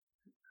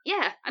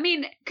 Yeah, I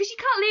mean, because you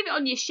can't leave it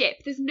on your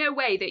ship. There's no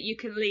way that you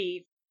can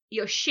leave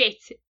your shit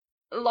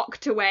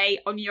locked away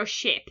on your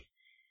ship.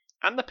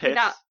 And the piss.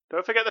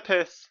 Don't forget the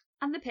piss.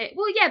 And the pit.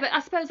 Well, yeah, but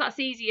I suppose that's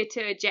easier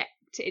to eject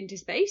into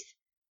space.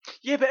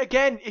 Yeah, but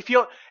again,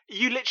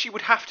 you literally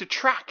would have to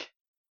track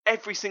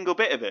every single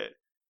bit of it,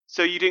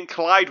 so you didn't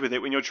collide with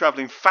it when you're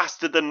traveling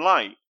faster than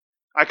light.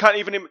 I can't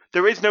even.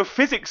 There is no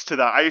physics to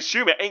that. I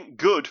assume it ain't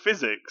good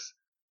physics.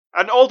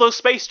 And all those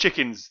space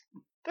chickens,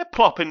 they're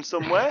plopping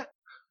somewhere.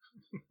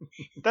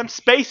 Them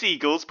space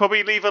eagles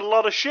probably leave a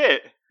lot of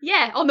shit.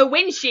 Yeah, on the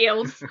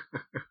windshields.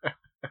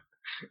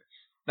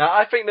 Now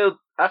I think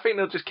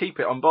they'll just keep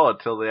it on board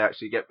till they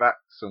actually get back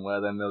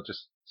somewhere. Then they'll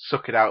just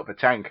suck it out of a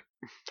tank.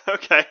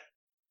 Okay.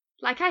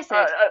 Like I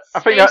said, I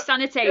space think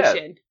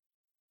sanitation.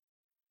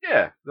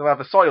 Yeah, they'll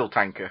have a soil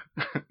tanker.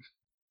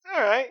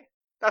 All right.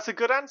 That's a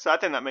good answer. I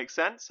think that makes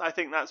sense. I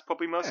think that's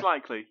probably most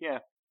likely. Yeah.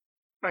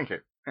 Thank you.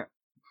 Yeah.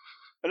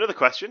 Another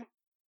question.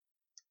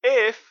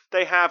 If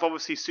they have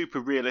obviously super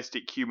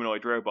realistic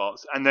humanoid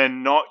robots and they're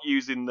not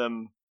using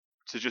them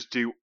to just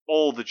do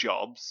all the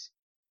jobs,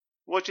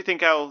 what do you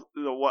think?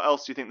 What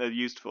else do you think they're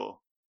used for?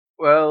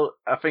 Well,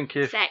 I think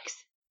if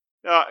Sex.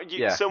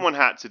 Someone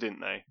had to,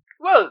 didn't they?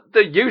 well,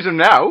 they use them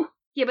now.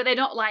 Yeah, but they're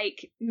not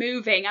like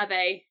moving, are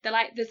they? They're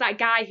like, there's that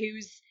guy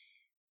who's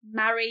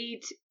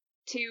married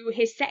to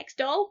his sex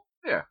doll.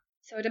 Yeah.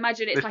 So I'd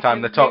imagine it's This like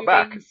time a they talk moving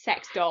back.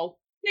 sex doll.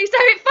 Next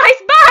time it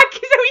fights back.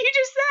 Is that what you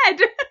just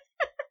said?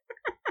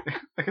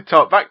 They can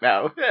talk back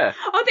now. Yeah.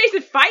 Oh, they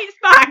said fights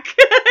back.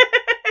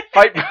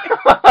 Fight.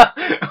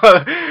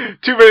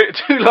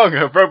 Too long.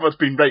 A robot's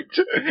been raped.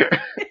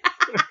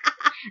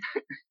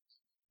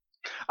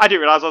 I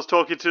didn't realise I was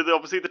talking to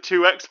obviously the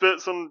two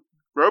experts on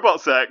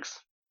robot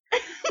sex.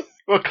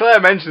 Well, Claire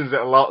mentions it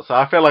a lot, so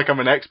I feel like I'm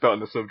an expert on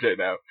the subject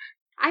now.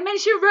 I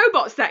mention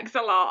robot sex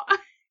a lot.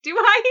 Do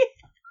I?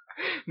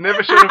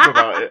 Never shut up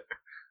about it.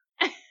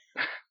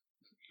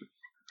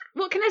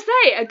 What can I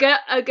say?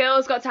 A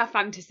girl's got to have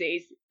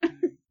fantasies.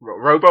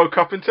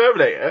 RoboCop and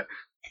Terminator.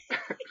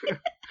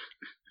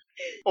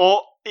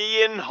 Or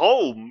Ian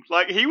Holm.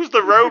 Like, he was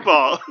the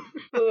robot.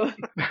 Ugh.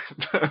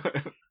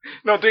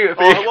 Not do it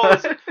for Or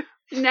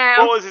you. No.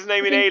 what was his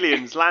name in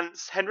Aliens?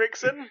 Lance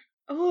Henriksen?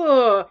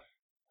 Oh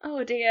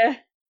dear.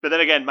 But then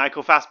again,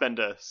 Michael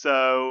Fassbender.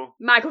 So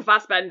Michael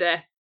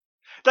Fassbender.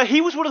 like,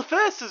 he was one of the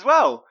first as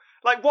well.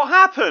 Like, what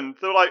happened?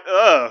 They were like,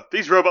 ugh,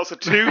 these robots are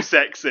too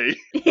sexy.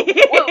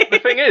 Well, the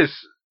thing is,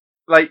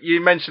 like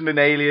you mentioned in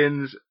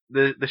Aliens,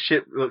 the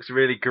ship looks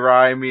really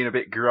grimy and a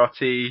bit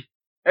grotty.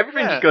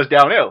 Everything Yeah. just goes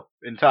downhill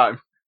in time.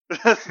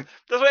 That's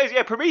what it is.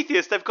 Yeah,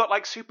 Prometheus, they've got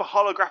like super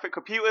holographic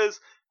computers,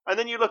 and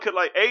then you look at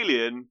like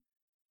Alien,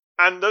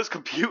 and those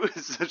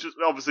computers are just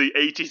obviously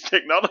 80s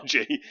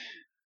technology.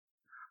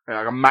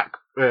 Like a Mac,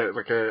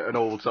 an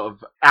old sort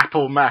of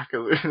Apple Mac.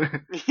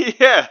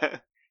 Yeah.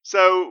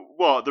 So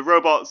what? The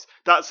robots?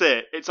 That's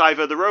it. It's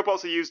either the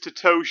robots are used to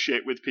tow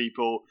shit with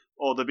people,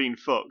 or they're being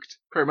fucked.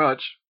 Pretty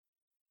much.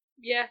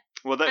 Yeah.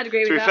 Well, I'd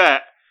agree to with be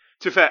that.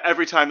 to be fair,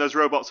 every time those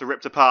robots are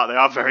ripped apart, they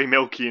are very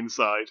milky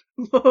inside.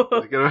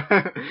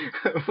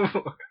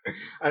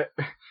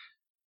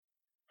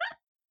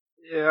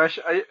 Yeah,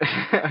 I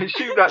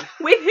assume that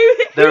With who?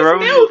 Their Whose own-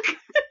 milk?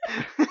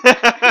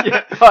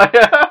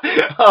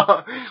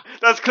 Oh.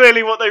 That's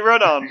clearly what they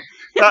run on.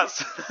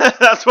 That's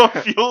what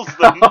fuels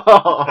them.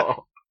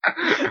 Oh,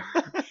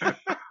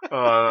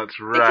 that's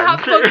They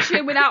can't rank.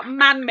 function without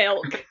man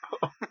milk.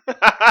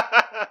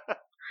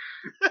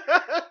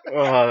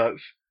 Oh,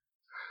 that's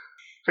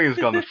thing's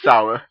gone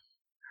sour,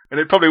 and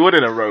it probably would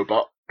in a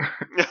robot.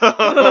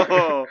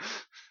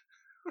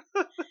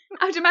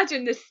 I'd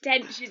imagine the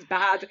stench is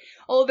bad.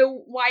 All the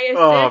wire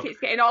Oh. circuits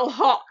getting all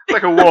hot. It's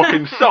like a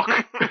walking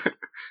sock.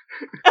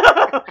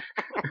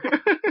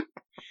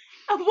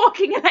 A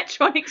walking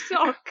electronic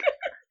sock.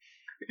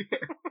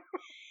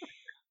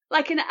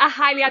 Like a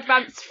highly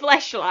advanced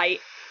fleshlight.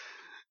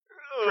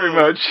 Pretty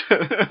much.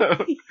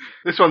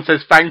 This one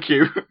says thank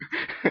you.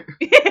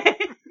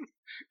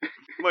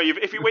 Well,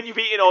 when you've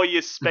eaten all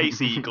your Space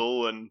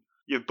Eagle and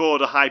you're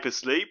bored of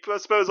hypersleep, I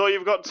suppose all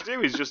you've got to do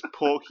is just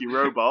pork your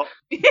robot.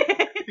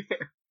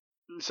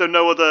 So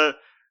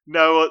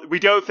we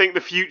don't think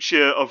the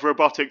future of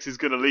robotics is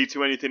going to lead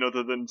to anything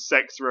other than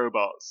sex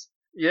robots.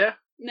 Yeah.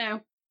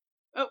 No.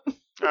 Oh,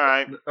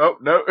 Alright, Oh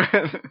no.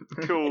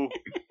 cool.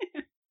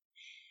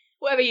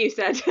 whatever you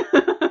said.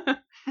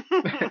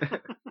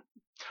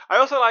 I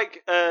also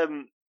like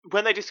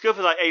when they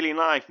discover like alien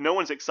life, no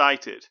one's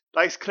excited.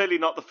 Like, it's clearly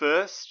not the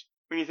first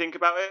when you think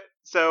about it.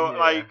 So Yeah.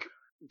 like,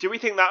 do we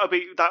think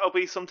that'll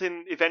be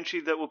something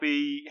eventually that will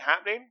be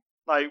happening?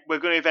 Like, we're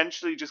going to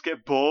eventually just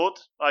get bored?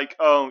 Like,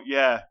 oh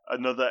yeah,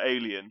 another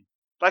alien.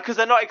 Like, because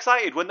they're not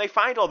excited. When they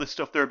find all this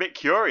stuff, they're a bit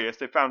curious.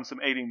 They found some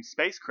alien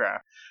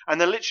spacecraft.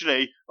 And they're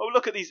literally, oh,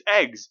 look at these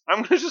eggs. I'm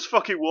going to just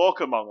fucking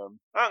walk among them.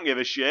 I don't give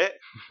a shit.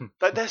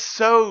 Like, they're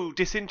so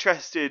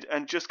disinterested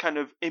and just kind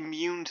of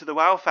immune to the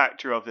wow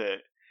factor of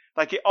it.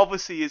 Like, it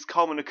obviously is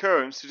common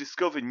occurrence to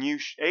discover new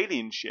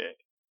alien shit.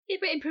 Yeah,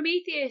 but in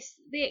Prometheus,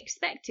 they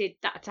expected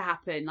that to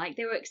happen. Like,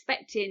 they were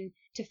expecting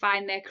to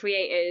find their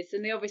creators,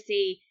 and they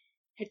obviously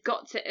had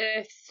got to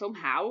Earth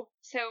somehow.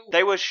 So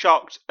They were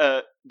shocked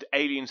the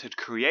aliens had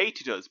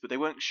created us, but they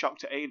weren't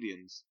shocked at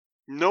aliens.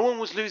 No one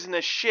was losing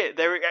their shit.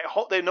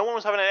 No one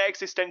was having an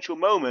existential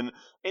moment.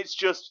 It's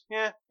just,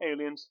 yeah,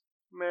 aliens.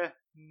 Meh.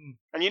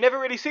 And you never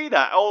really see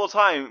that all the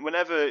time.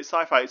 Whenever it's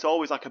sci-fi, it's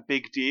always like a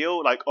big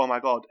deal. Like, oh my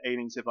god,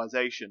 alien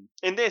civilization.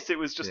 In this, it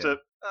was just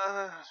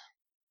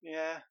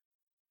yeah.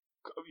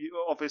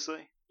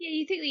 Obviously. yeah,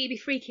 you think that you'd be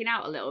freaking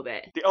out a little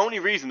bit. The only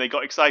reason they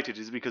got excited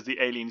is because the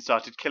aliens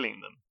started killing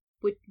them.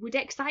 Would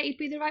excited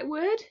be the right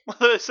word? Well,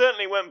 they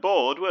certainly weren't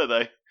bored, were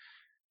they?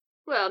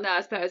 Well, no,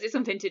 I suppose it's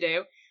something to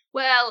do.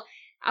 Well,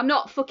 I'm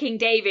not fucking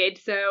David,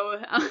 so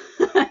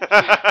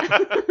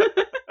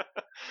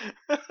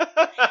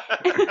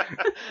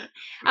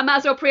I might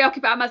as well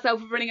preoccupy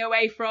myself with running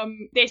away from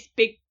this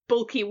big,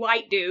 bulky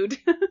white dude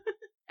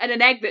and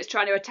an egg that's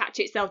trying to attach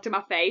itself to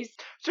my face.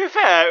 To be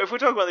fair, if we're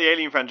talking about the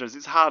Alien franchise,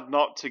 it's hard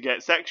not to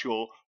get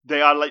sexual.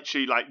 They are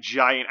literally like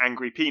giant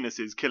angry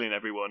penises killing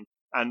everyone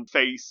and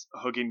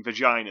face-hugging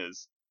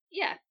vaginas.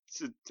 Yeah.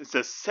 It's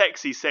a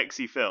sexy,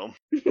 sexy film.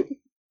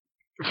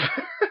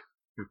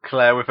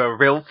 Claire with her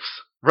rilfs.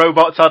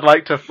 Robots I'd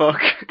like to fuck.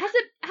 Has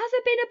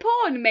there been a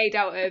porn made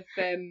out of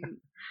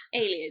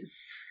aliens?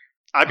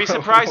 I'd be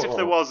surprised if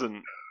there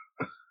wasn't.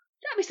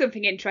 That'd be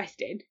something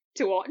interesting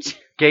to watch.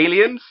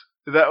 Galians?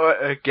 Is that what?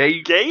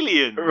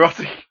 Galians!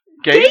 Erotic.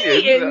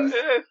 Galians?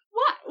 Yeah.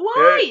 What?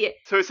 Why?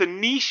 So it's a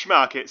niche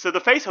market, so the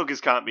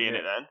facehuggers can't be in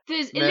it then.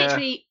 There's Nah.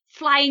 literally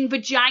flying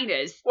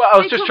vaginas. Well, I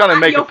was They just come trying to at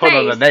make a your pun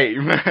on the face.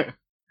 name.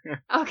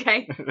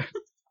 Okay.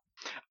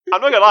 I'm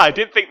not gonna lie, I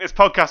didn't think this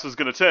podcast was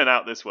gonna turn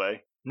out this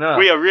way. No.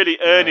 We are really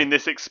earning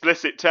this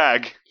explicit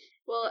tag.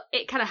 Well,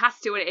 it kind of has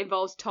to when it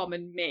involves Tom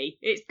and me.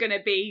 It's going to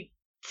be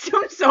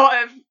something's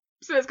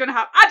going to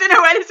happen. I don't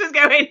know where this is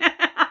going.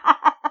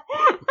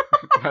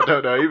 I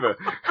don't know either.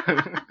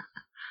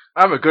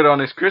 I'm a good,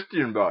 honest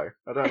Christian boy.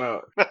 I don't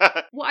know.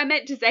 What I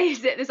meant to say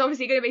is that there's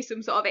obviously going to be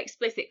some sort of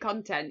explicit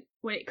content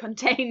when it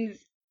contains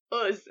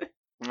us.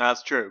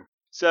 That's true.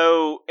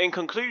 So, in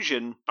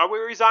conclusion, are we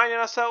resigning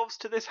ourselves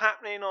to this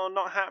happening or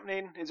not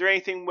happening? Is there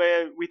anything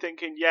where we're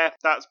thinking, yeah,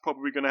 that's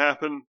probably going to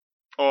happen?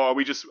 Or are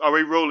we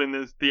ruling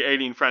the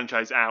Alien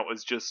franchise out as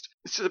it's just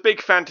a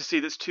big fantasy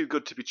that's too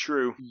good to be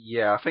true?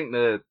 Yeah, I think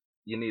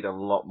you need a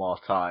lot more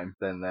time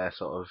than their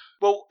sort of...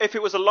 Well, if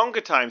it was a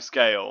longer time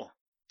scale,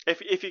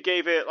 if you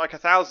gave it like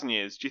 1,000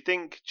 years, do you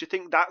think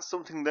that's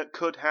something that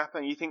could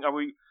happen? You think are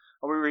we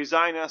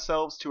resigning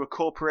ourselves to a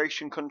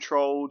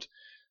corporation-controlled,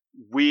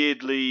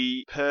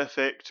 weirdly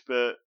perfect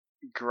but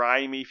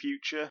grimy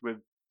future with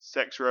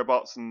sex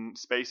robots and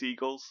space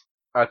eagles?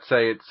 I'd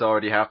say it's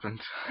already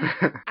happened.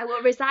 I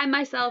will resign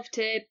myself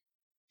to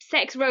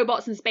sex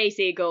robots and space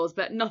eagles,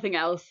 but nothing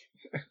else.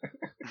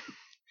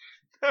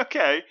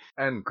 Okay.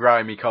 And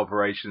grimy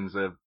corporations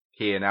are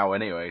here now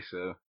anyway,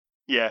 so...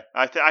 Yeah,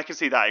 I can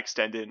see that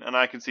extending, and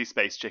I can see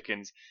space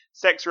chickens.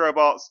 Sex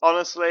robots,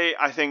 honestly,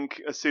 I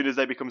think as soon as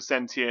they become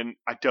sentient,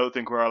 I don't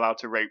think we're allowed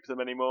to rape them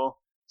anymore.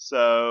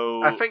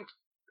 So... I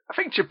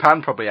think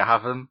Japan probably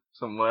have them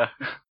somewhere.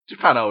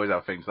 Japan always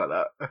have things like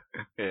that.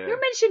 Yeah. You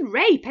mentioned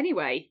rape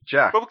anyway.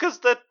 Jack. Well, because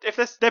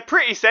they're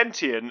pretty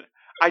sentient,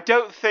 I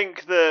don't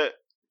think that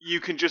you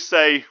can just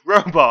say,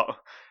 robot,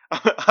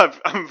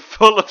 I'm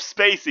full of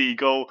space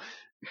eagle,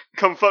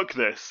 come fuck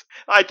this.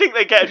 I think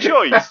they get a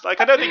choice. Like,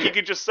 I don't think you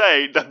can just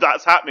say that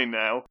that's happening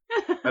now.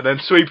 And then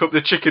sweep up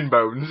the chicken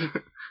bones.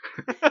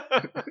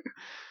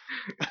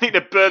 I need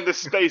to burn the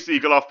space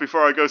eagle off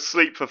before I go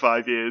sleep for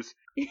 5 years.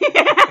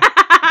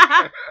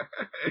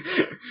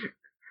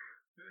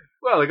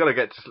 Well, they gotta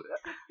get to sleep.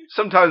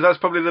 Sometimes that's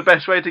probably the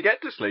best way to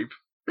get to sleep.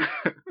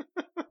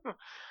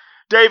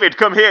 David,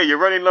 come here, you're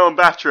running low on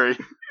battery.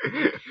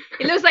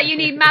 It looks like you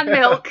need man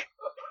milk.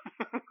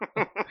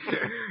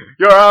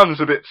 Your arm's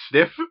a bit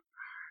stiff.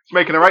 It's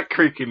making a right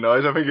creaking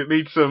noise. I think it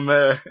needs some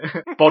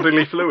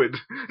bodily fluid.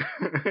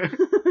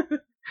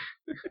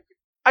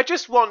 I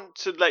just want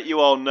to let you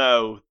all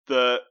know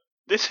that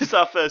this is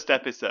our first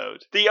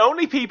episode. The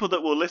only people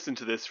that will listen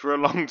to this for a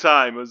long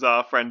time is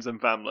our friends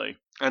and family.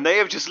 And they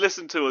have just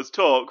listened to us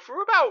talk for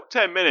about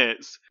 10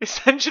 minutes,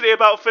 essentially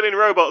about filling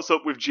robots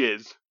up with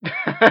jizz.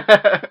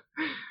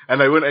 And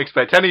they wouldn't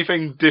expect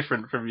anything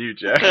different from you,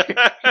 Jack.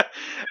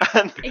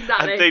 Exactly.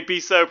 And they'd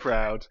be so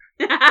proud.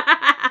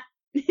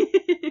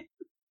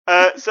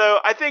 So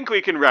I think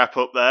we can wrap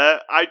up there.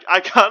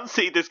 I can't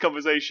see this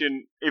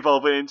conversation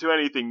evolving into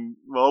anything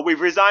more. We've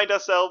resigned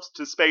ourselves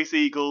to space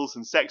eagles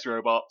and sex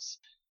robots.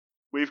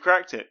 We've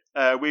cracked it.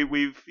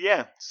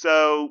 Yeah.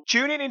 So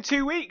tune in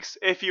 2 weeks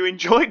if you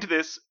enjoyed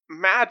this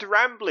mad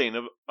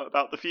rambling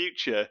about the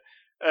future.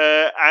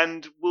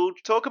 And we'll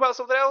talk about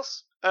something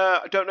else.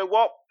 I don't know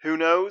what. Who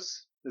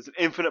knows? There's an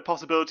infinite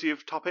possibility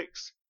of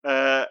topics.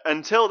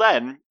 Until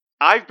then,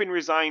 I've been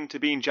resigned to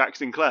being Jack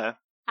Sinclair.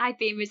 I've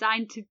been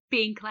resigned to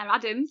being Claire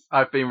Adams.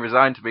 I've been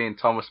resigned to being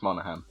Thomas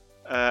Monaghan.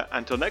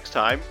 Until next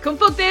time. Come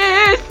fuck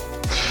this!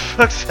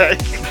 Fuck's sake.